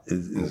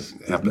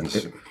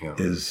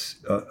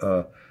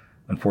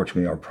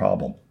unfortunately our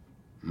problem.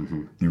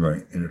 Mm-hmm. You're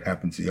right, and it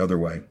happens the other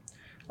way,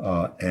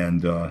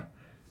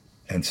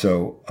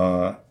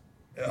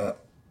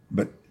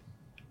 but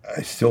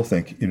I still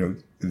think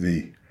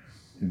the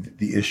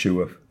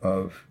issue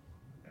of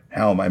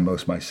how am I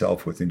most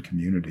myself within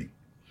community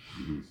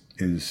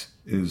is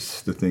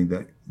the thing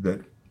that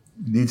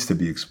needs to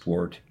be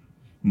explored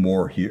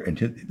more here. And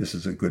this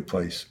is a good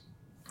place,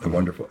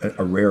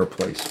 a rare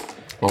place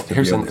to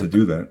be able to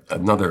do that.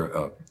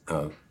 Another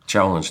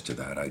challenge to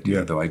that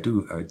idea, though I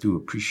do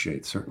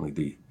appreciate certainly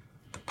the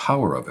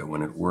power of it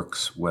when it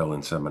works well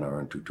in seminar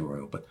and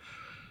tutorial. But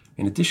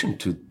in addition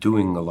to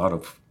doing a lot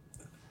of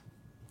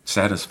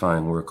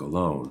satisfying work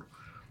alone,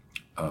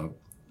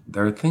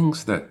 there are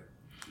things that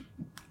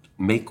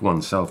make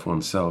oneself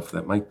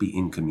that might be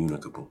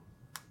incommunicable,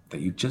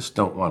 that you just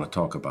don't want to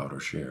talk about or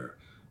share,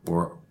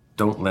 or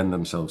don't lend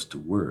themselves to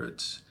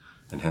words,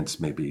 and hence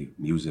maybe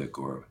music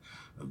or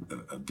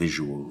a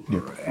visual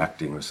or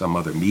acting or some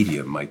other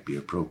medium might be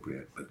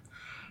appropriate. But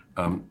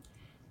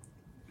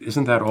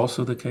isn't that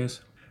also the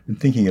case? In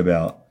thinking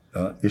about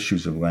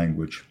issues of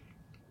language,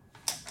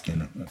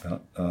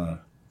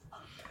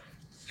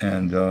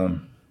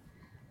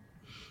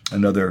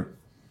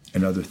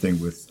 another thing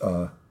with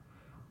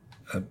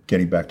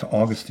getting back to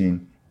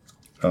Augustine,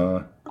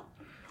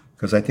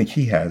 because I think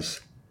he has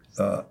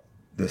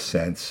this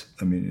sense.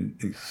 I mean,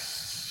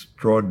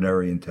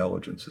 extraordinary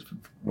intelligence is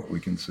what we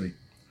can see.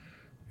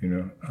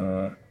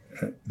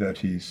 That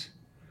he's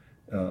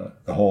the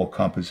whole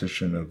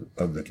composition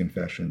of the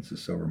Confessions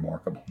is so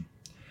remarkable.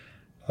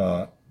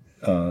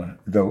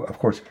 Though, of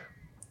course,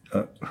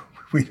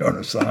 we don't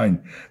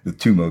assign the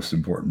two most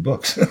important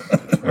books,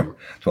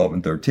 12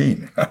 and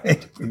 13,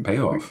 right?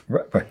 Payoff.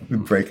 Right. We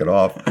break it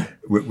off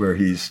where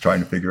he's trying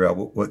to figure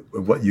out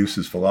what use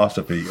is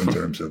philosophy in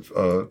terms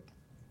of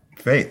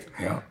faith.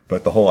 Yeah.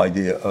 But the whole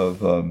idea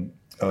of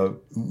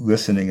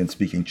listening and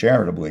speaking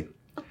charitably,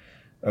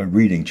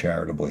 reading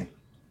charitably,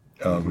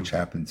 which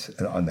happens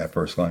on that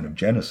first line of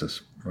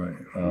Genesis, right?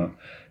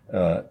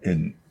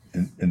 In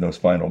those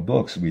final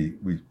books, we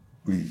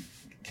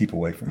keep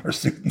away from our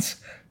students.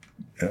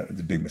 It's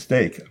a big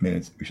mistake. I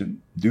mean, we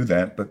shouldn't do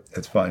that, but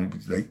it's fine.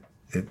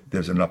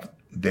 There's enough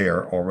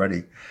there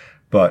already.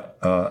 But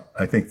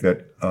I think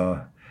that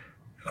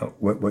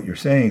what you're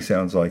saying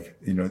sounds like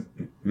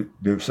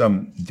there's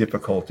some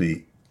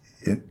difficulty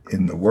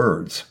in the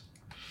words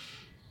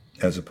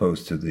as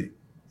opposed to the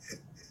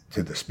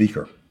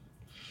speaker.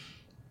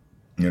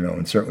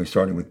 And certainly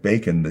starting with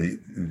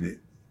Bacon,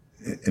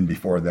 and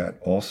before that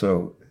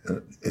also,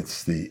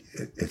 it's the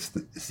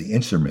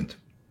instrument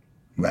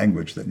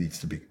language that needs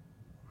to be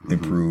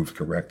improved,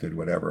 corrected,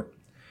 whatever.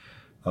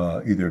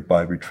 Either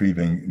by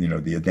retrieving,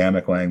 the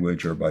Adamic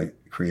language or by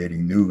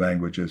creating new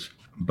languages.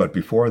 But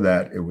before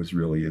that, it was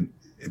really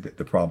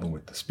the problem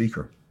with the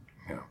speaker.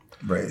 Yeah.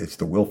 Right. It's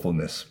the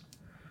willfulness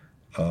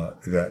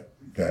and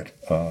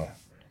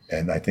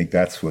I think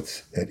that's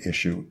what's at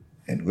issue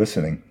in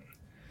listening.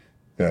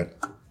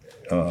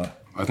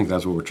 I think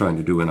that's what we're trying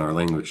to do in our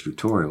language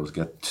tutorials,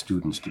 get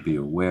students to be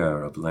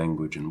aware of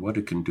language and what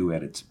it can do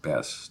at its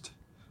best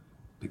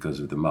because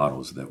of the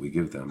models that we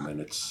give them. And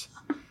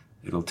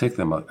it'll take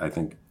them, I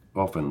think,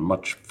 often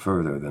much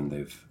further than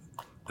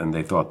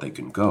they thought they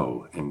can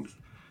go in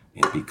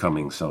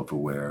becoming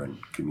self-aware and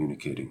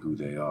communicating who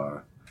they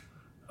are.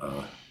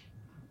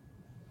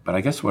 But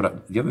I guess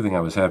the other thing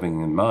I was having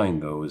in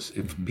mind, though, is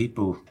if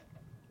people...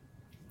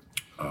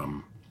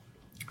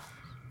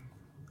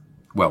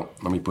 Well,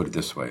 let me put it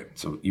this way.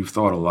 So you've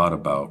thought a lot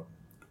about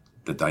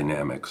the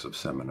dynamics of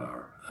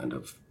seminar and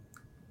of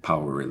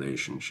power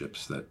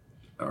relationships that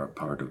are a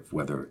part of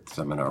whether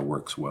seminar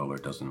works well or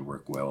doesn't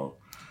work well.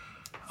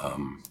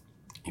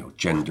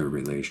 Gender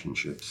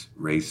relationships,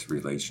 race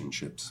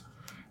relationships,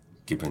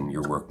 given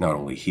your work not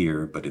only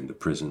here, but in the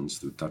prisons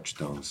through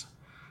Touchstones.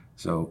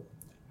 So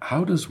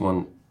how does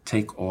one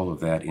take all of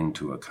that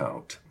into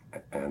account,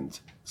 and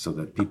so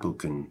that people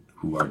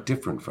who are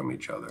different from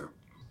each other,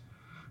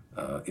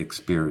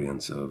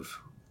 experience of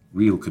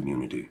real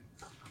community?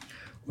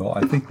 Well,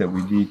 I think that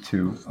we need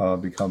to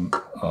become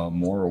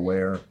more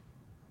aware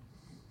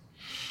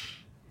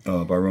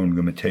of our own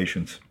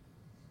limitations.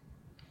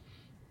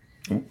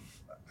 I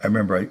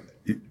remember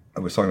I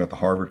was talking about the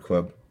Harvard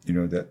Club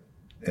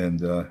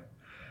and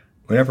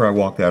whenever I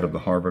walked out of the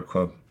Harvard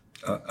Club,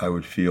 I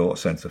would feel a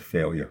sense of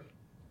failure.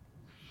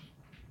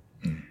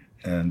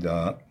 And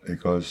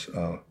because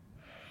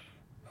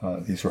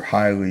these were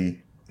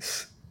highly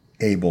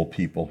able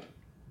people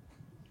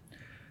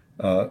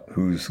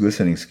whose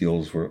listening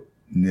skills were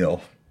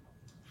nil,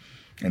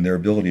 and their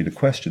ability to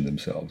question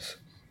themselves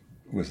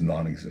was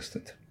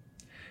non-existent.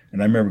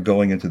 And I remember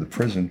going into the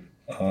prison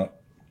on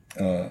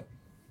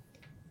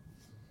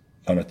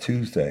a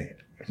Tuesday,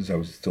 because I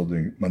was still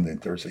doing Monday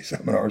and Thursday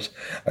seminars.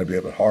 I'd be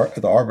up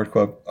at the Harvard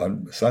Club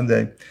on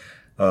Sunday.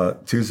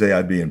 Tuesday,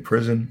 I'd be in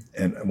prison.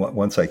 And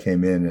once I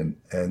came in,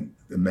 and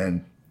the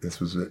men,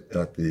 this was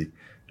at the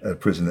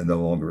prison that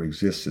no longer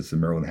exists. It's the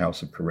Maryland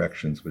House of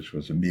Corrections, which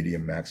was a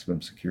medium maximum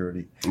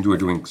security. And you were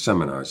doing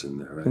seminars in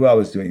there, right? Well, I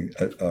was doing,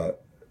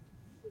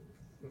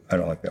 I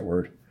don't like that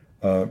word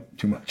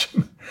too much.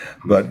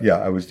 But yeah,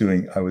 I was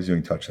doing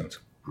touchstones.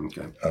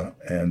 Okay.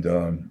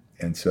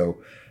 And so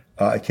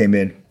I came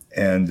in,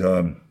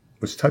 and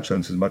which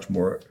touchstones is much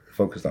more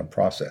focused on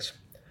process,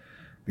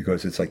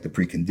 because it's like the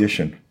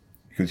precondition.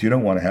 Because you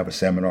don't want to have a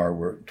seminar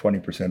where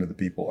 20% of the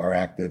people are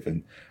active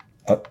and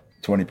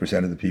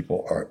 20% of the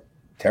people are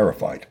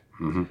terrified.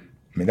 Mm-hmm.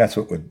 I mean, that's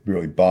what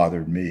really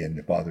bothered me, and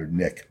it bothered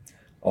Nick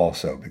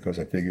also, because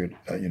I figured,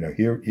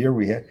 here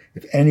we had,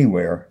 if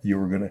anywhere you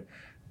were going to,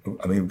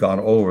 we've gone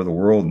all over the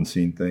world and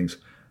seen things,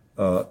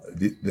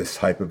 this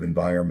type of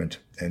environment.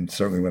 And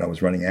certainly when I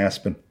was running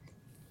Aspen,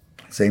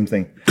 same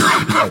thing.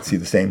 I'd see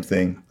the same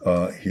thing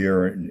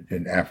here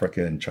in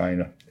Africa and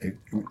China. It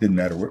didn't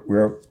matter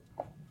where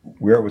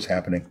it was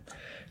happening.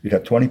 You'd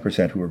have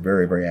 20% who were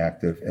very, very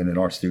active, and in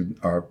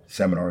our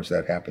seminars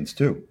that happens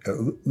too. A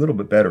little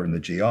bit better in the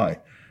GI,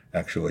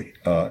 actually,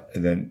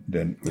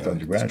 than with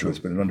undergraduates.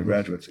 But in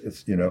undergraduates,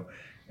 it's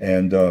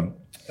and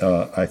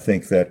I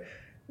think that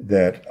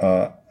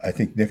I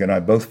think Nick and I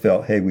both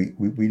felt, hey,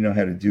 we know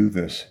how to do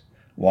this.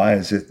 Why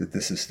is it that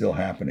this is still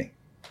happening?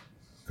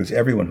 Because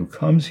everyone who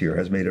comes here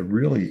has made a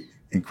really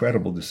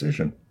incredible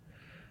decision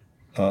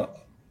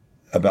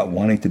about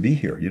wanting to be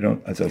here. You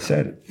don't, as I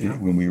said,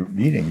 when we were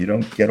meeting, you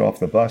don't get off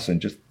the bus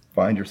and just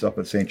find yourself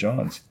at St.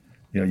 John's.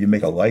 You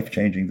make a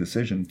life-changing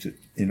decision to,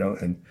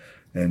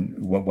 and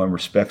one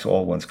respects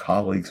all one's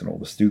colleagues and all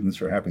the students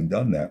for having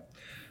done that.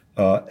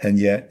 And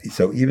yet,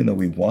 so even though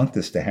we want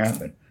this to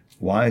happen,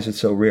 why is it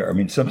so rare? I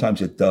mean,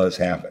 sometimes it does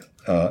happen,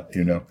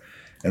 and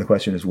the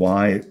question is,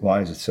 why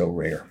is it so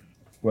rare?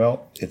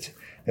 Well, it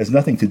has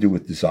nothing to do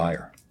with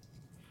desire.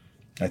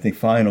 I think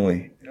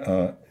finally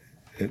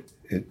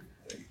it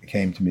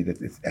came to me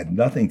that it had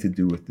nothing to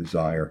do with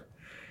desire.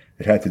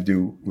 It had to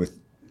do with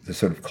the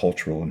sort of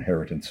cultural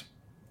inheritance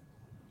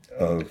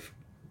of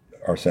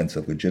our sense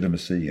of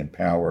legitimacy and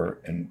power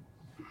and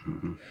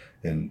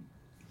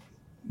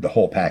the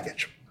whole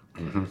package.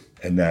 Mm-hmm.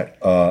 And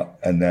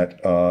that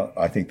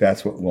I think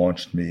that's what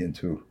launched me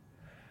into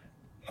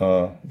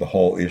the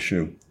whole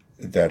issue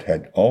that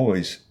had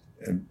always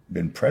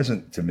been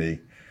present to me.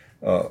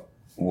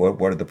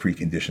 What are the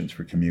preconditions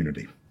for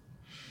community?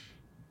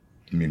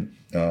 I mean,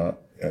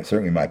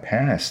 certainly my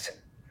past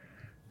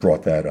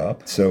brought that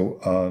up.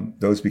 So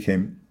those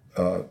became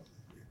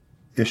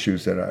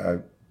issues that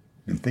I've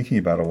been thinking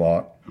about a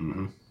lot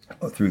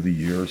through the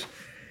years.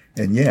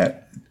 And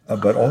yet,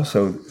 but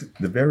also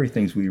the very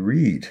things we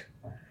read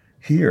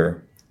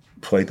here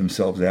play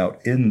themselves out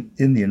in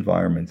the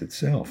environment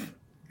itself.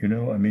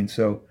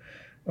 So...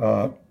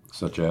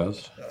 such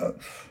as?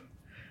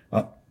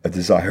 A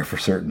desire for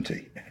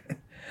certainty.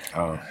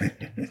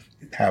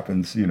 It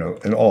happens,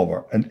 in all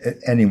of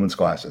anyone's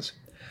classes,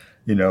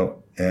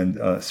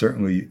 and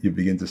certainly you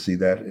begin to see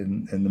that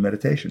in the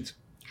meditations.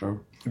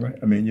 Sure. Right.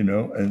 I mean,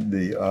 and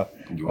the...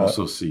 you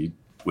also see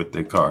with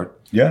Descartes,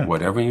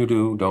 whatever you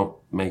do, don't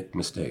make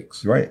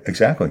mistakes. Right,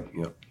 exactly.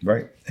 Yeah.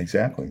 Right,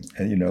 exactly.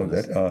 And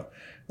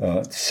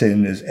that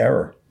sin is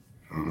error.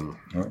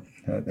 Mm-hmm.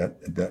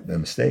 That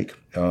mistake.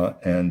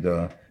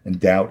 And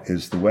doubt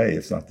is the way.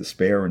 It's not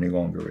despair any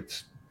longer.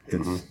 It's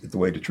the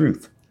way to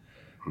truth.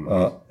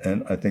 Mm-hmm.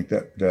 And I think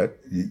that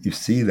you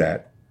see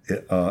that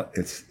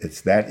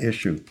it's that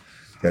issue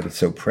that it's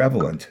so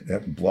prevalent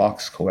that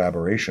blocks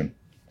collaboration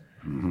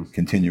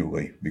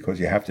continually, because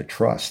you have to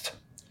trust.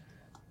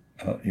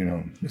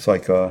 It's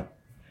like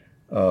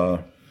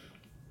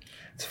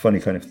it's a funny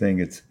kind of thing.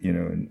 It's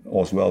in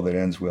all's well that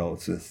ends well.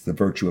 It's the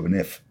virtue of an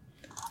if.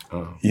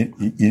 Oh. You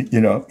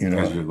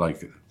As you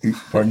like it.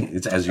 Pardon?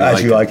 It's as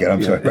you like it.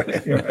 I'm sorry. Right.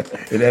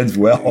 It ends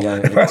well. Yeah,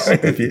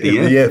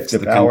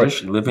 the power,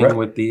 condition, living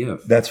with the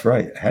if. That's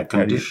right. The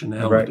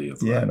conditionality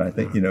of life. Yeah, and I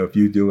think if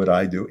you do it,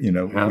 I do. We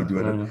do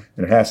it, and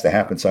it has to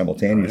happen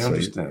simultaneously. I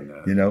understand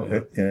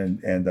that.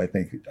 And I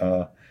think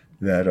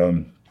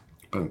that.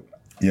 But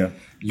yeah.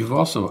 You've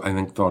also, I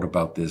think, thought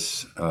about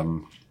this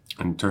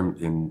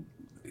in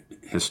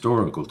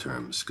historical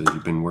terms, because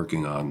you've been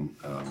working on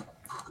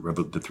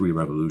the three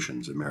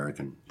revolutions: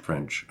 American,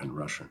 French, and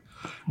Russian.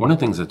 One of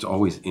the things that's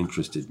always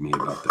interested me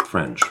about the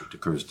French, which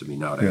occurs to me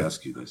now to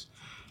ask you this,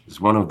 is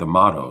one of the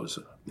mottos,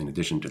 in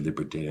addition to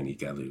liberté and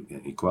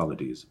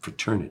equality, is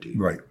fraternity.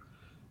 Right.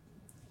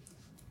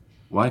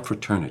 Why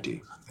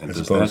fraternity? And as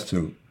does opposed that,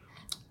 to.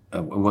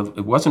 well,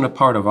 it wasn't a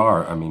part of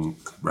our,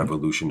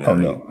 revolutionary Oh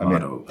no, I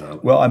mean, motto.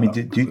 well, I mean, do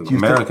you think?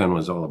 American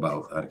was all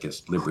about, I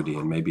guess, liberty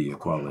and maybe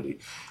equality,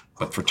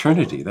 but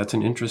fraternity. That's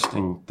an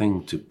interesting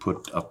thing to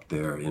put up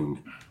there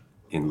in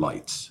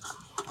lights.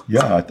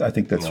 Yeah, I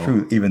think that's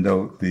true. Even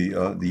though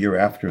the year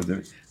after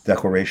the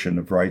Declaration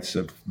of Rights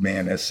of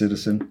Man as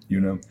Citizen,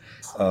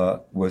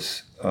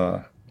 was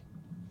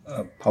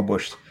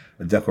published,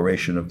 a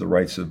Declaration of the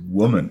Rights of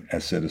Woman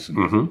as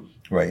Citizen,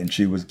 right? And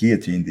she was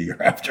guillotined the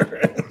year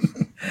after.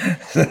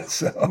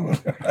 So,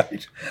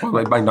 right. Well,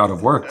 it might not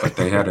have worked, but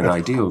they had an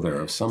ideal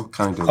there of some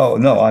kind of Oh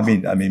no, I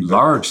mean,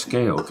 large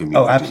scale community.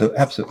 oh,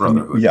 absolutely,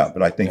 brotherhood. yeah.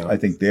 But I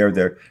think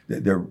they're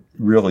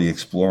really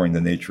exploring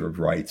the nature of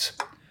rights,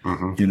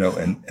 and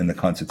the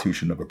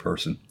constitution of a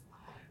person.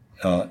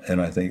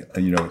 And I think,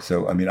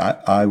 so I mean,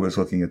 I was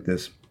looking at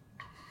this.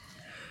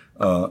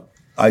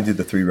 I did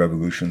the three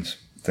revolutions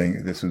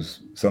thing. This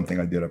was something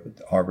I did up at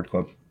the Harvard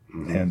Club,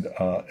 and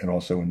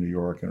also in New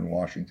York and in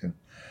Washington,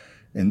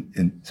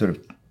 in sort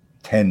of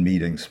 10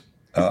 meetings.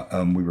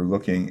 We were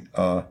looking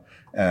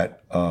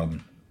at the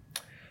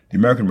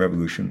American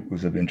Revolution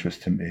was of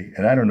interest to me,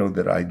 and I don't know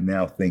that I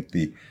now think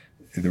the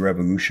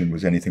revolution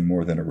was anything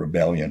more than a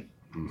rebellion,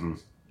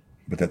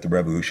 but that the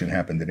revolution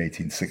happened in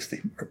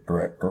 1860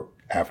 or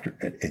after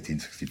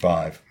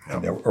 1865,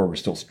 or we're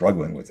still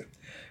struggling with it.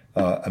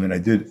 I mean, I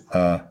did.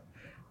 I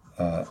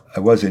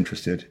was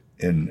interested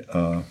in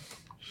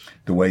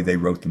the way they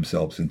wrote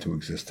themselves into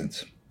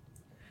existence.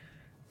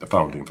 The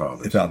founding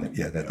fathers. They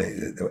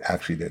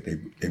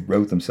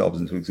wrote themselves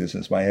into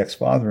existence. My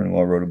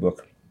ex-father-in-law wrote a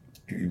book.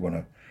 He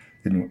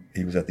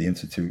was at the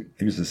Institute.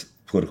 He was this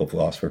political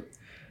philosopher,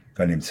 a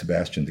guy named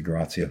Sebastian de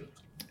Grazia.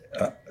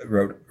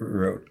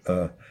 Wrote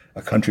A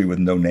Country with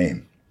No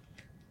Name.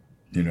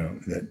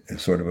 That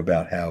is sort of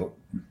about how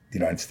the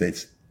United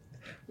States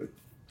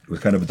was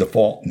kind of a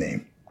default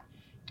name.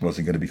 It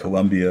wasn't going to be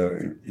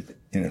Columbia,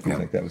 things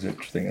like that was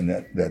interesting, and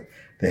that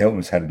they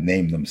almost had to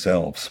name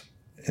themselves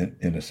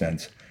in a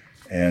sense.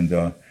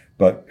 And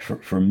but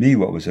for me,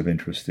 what was of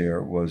interest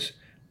there was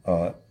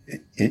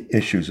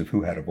issues of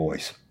who had a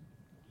voice.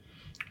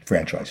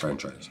 Franchise.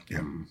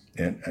 Yeah.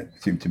 And it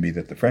seemed to me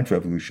that the French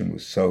Revolution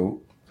was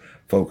so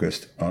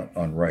focused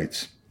on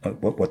rights,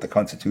 what the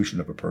constitution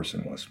of a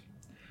person was.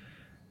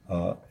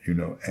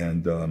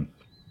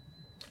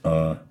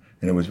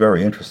 And it was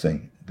very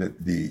interesting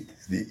that the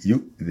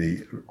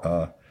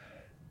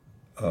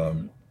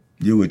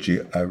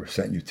eulogy I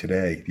sent you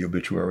today, the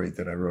obituary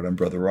that I wrote on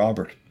Brother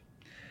Robert,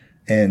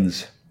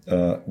 ends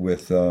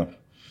with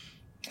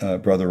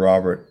Brother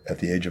Robert at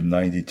the age of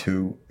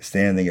 92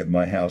 standing at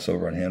my house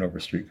over on Hanover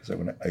Street,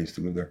 because I used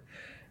to live there,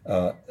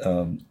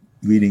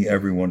 leading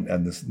everyone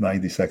on this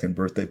 92nd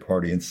birthday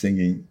party and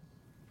singing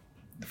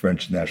the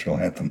French national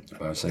anthem.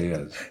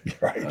 Marseillaise.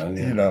 Right.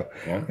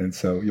 Yeah. And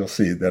so you'll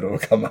see that it'll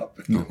come up.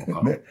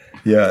 Wow.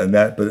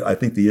 Yeah, but I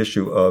think the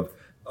issue of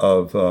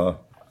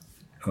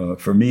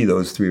for me,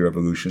 those three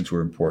revolutions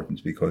were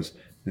important because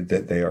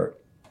they are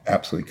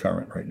absolutely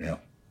current right now.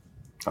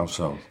 How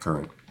so?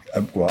 Current?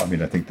 Well, I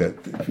mean, I think that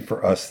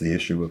for us, the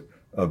issue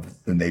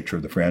of the nature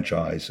of the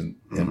franchise and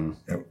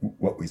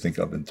what we think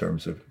of in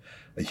terms of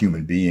a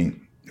human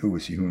being who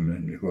is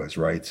human, who has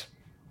rights,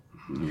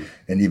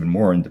 and even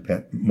more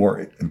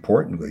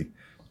importantly,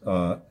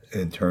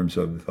 in terms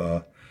of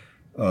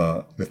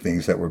the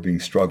things that were being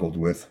struggled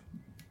with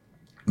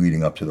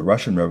leading up to the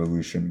Russian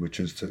Revolution,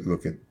 which is to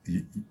look at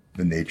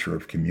the nature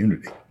of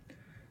community.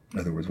 In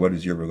other words, what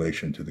is your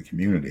relation to the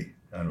community?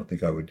 I don't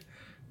think I would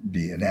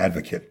be an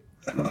advocate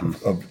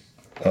of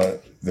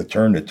the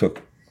turn it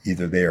took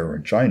either there or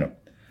in China,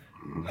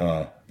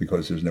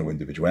 because there's no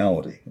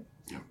individuality.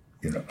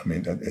 I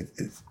mean,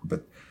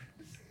 but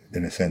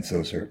in a sense,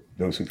 those are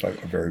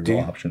very real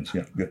options.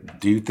 Yeah, good.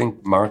 Do you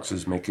think Marx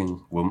is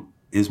making or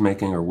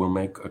will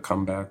make a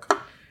comeback?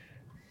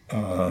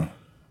 The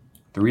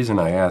reason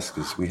I ask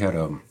is we had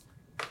a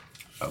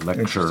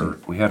lecture.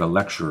 We had a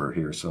lecturer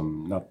here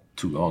not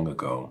too long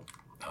ago,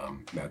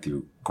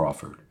 Matthew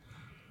Crawford,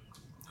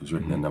 who's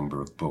written a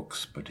number of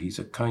books, but he's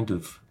a kind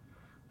of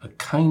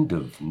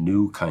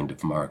new kind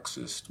of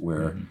Marxist,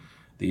 where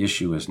the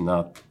issue is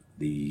not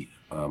the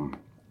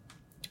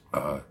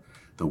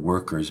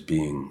workers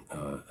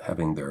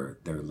having their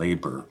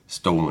labor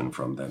stolen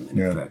from them,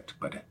 in effect,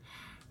 but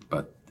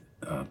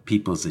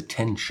people's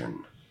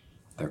attention,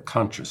 their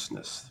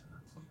consciousness,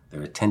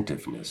 their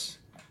attentiveness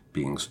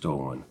being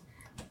stolen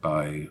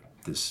by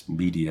this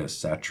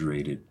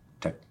media-saturated,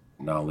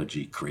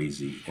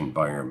 technology-crazy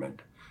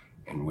environment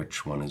in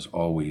which one is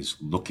always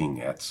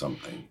looking at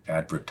something,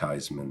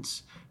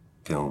 advertisements,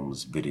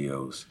 films,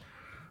 videos,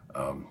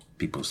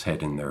 people's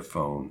head in their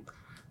phone,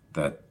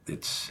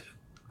 that's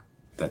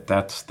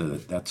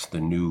the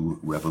new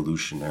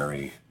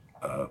revolutionary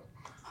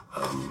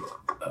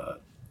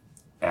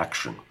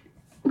action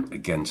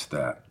against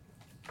that.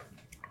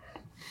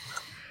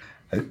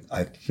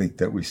 I think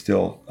that we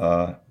still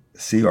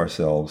see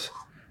ourselves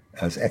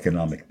as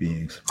economic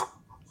beings.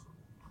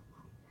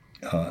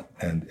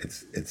 And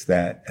it's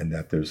that, and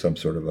that there's some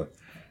sort of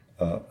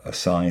a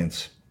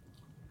science.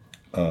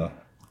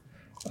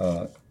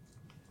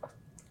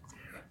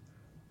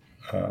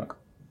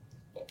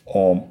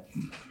 All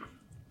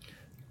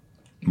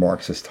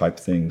Marxist type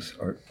things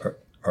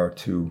are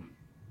too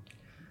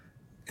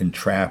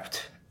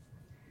entrapped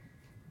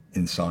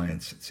in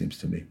science, it seems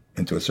to me,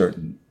 into a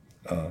certain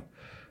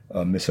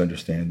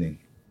misunderstanding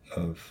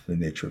of the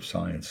nature of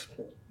science.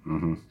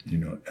 Mm-hmm.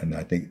 And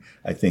I think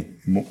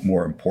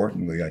more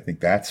importantly, I think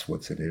that's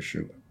what's at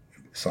issue: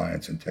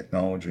 science and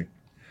technology,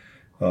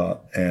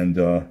 and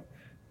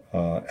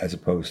as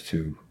opposed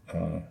to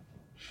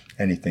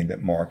anything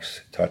that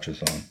Marx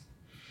touches on.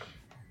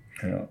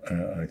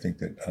 I think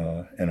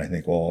that, and I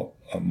think all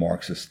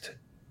Marxist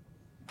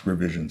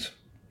revisions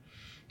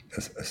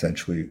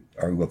essentially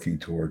are looking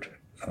toward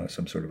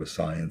some sort of a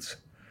science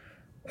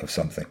of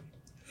something,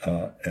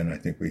 and I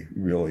think we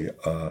really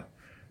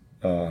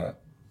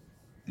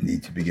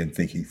need to begin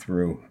thinking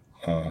through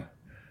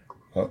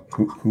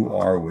who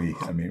are we?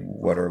 I mean,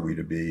 what are we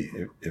to be?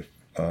 If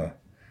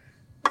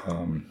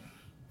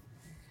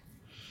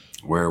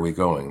where are we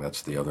going?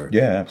 That's the other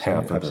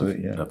half of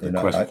the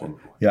question.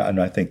 And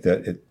I think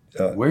that it.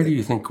 Where do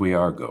you think we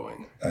are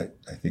going? I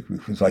think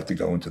we'd like to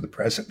go into the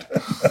present.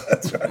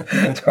 That's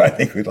where I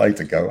think we'd like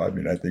to go. I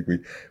mean, I think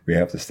we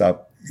have to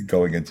stop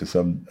going into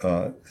some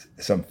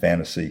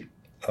fantasy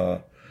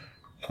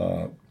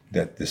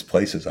that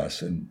displaces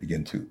us and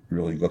begin to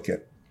really look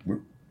at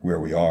where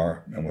we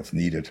are and what's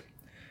needed.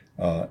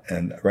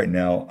 And right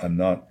now, I'm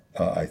not.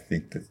 I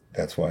think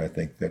that's why I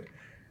think that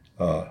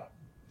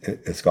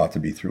it's got to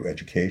be through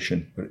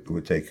education, but it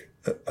would take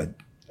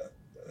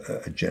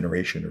a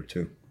generation or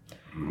two.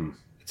 Mm-hmm.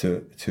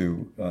 to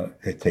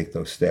take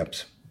those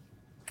steps,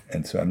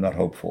 and so I'm not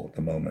hopeful at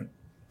the moment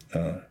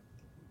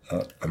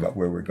about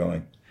where we're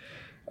going.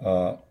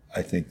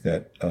 I think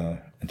that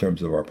in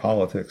terms of our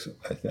politics,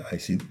 I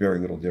see very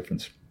little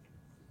difference.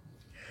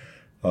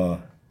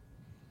 You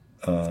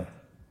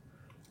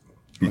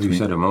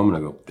said a moment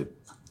ago that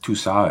two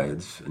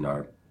sides in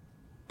our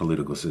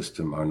political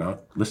system are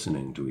not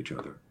listening to each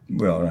other.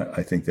 Well,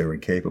 I think they're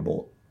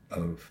incapable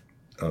of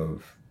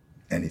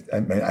anything. I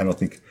mean, I don't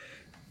think.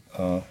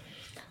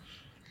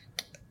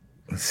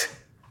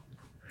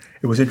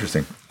 It was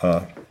interesting.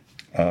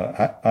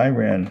 I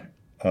ran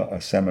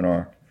a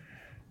seminar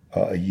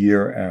a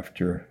year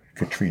after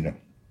Katrina.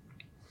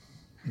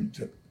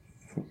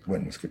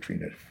 When was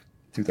Katrina?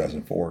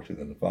 2004,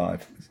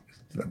 2005.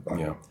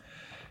 Yeah.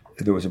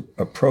 There was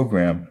a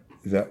program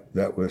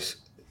that was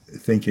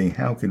thinking,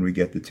 how can we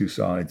get the two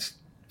sides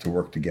to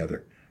work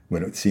together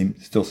when it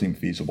still seemed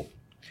feasible?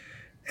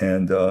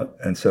 And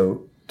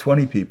so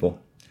 20 people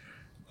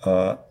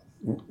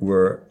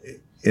were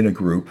in a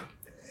group,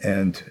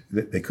 and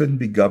they couldn't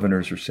be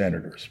governors or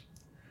senators,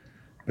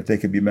 but they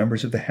could be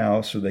members of the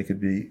House or they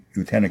could be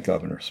lieutenant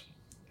governors.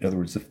 In other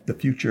words, the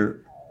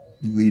future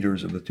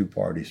leaders of the two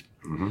parties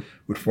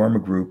would form a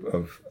group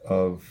of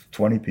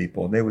 20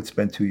 people, and they would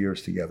spend 2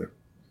 years together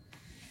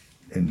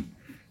in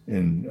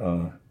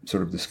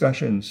sort of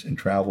discussions and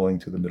traveling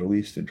to the Middle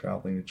East and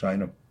traveling to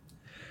China.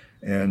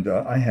 And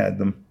I had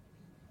them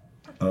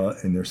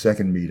in their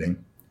second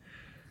meeting,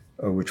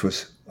 which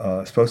was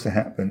supposed to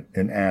happen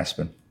in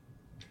Aspen.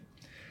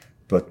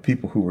 But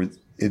people who were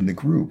in the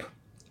group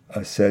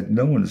said,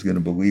 no one is going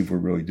to believe we're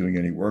really doing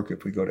any work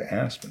if we go to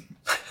Aspen.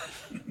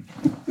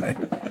 I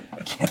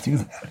can't do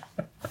that.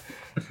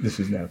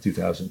 This is now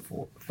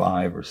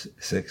 2005 or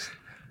 6.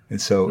 And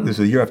so this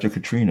is a year after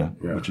Katrina,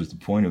 which is the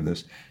point of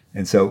this.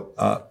 And so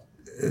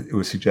it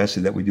was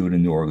suggested that we do it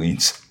in New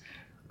Orleans.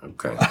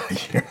 Okay.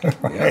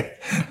 Right?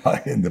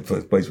 Yeah. And the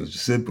place was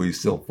simply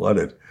still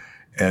flooded.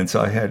 And so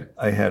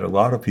I had a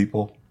lot of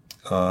people,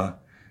 Gabby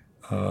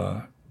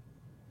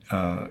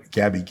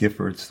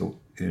Giffords,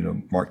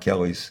 Mark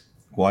Kelly's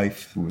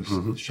wife, who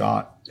was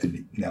shot,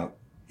 and now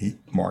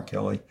Mark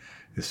Kelly,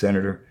 the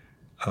senator,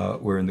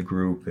 were in the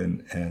group,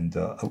 and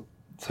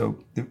so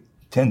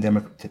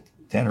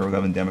 10 or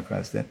 11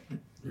 Democrats,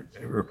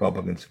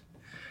 Republicans.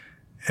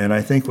 And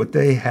I think what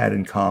they had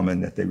in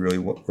common that they really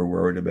were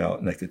worried about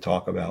and they could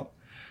talk about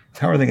is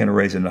how are they going to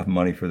raise enough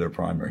money for their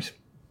primaries?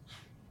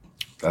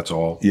 That's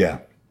all? Yeah,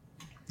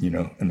 in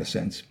a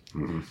sense.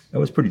 Mm-hmm. That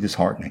was pretty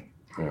disheartening.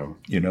 Yeah.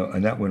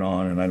 And that went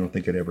on, and I don't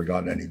think it ever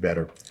gotten any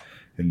better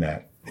in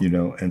that,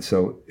 and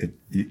so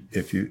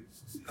if you...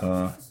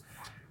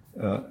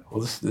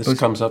 well, this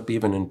comes up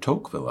even in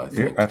Tocqueville, I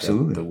think. Yeah,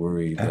 absolutely. The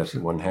worry that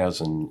one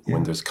has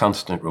when there's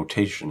constant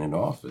rotation in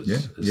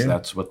office,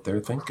 that's what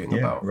they're thinking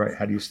about. Right.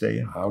 How do you stay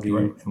in? How do you...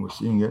 Right. And we're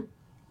seeing it.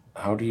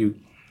 How do you,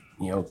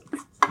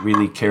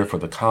 really care for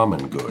the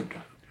common good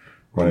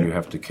when you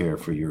have to care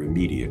for your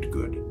immediate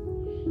good?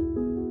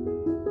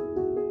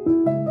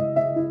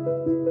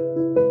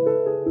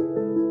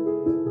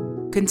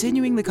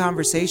 Continuing the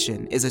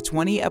Conversation is a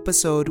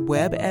 20-episode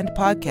web and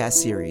podcast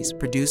series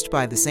produced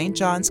by the St.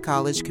 John's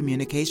College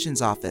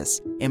Communications Office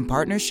in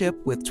partnership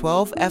with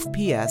 12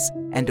 FPS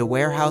and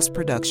Aware House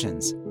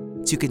Productions.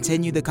 To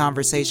continue the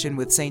conversation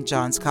with St.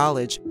 John's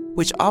College,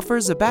 which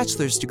offers a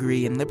bachelor's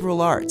degree in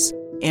liberal arts,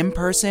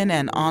 in-person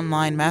and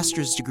online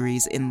master's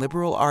degrees in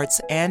liberal arts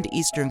and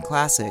Eastern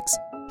classics,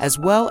 as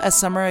well as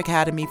Summer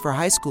Academy for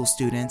high school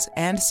students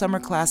and Summer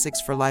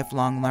Classics for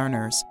lifelong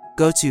learners.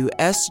 Go to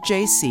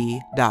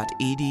sjc.edu.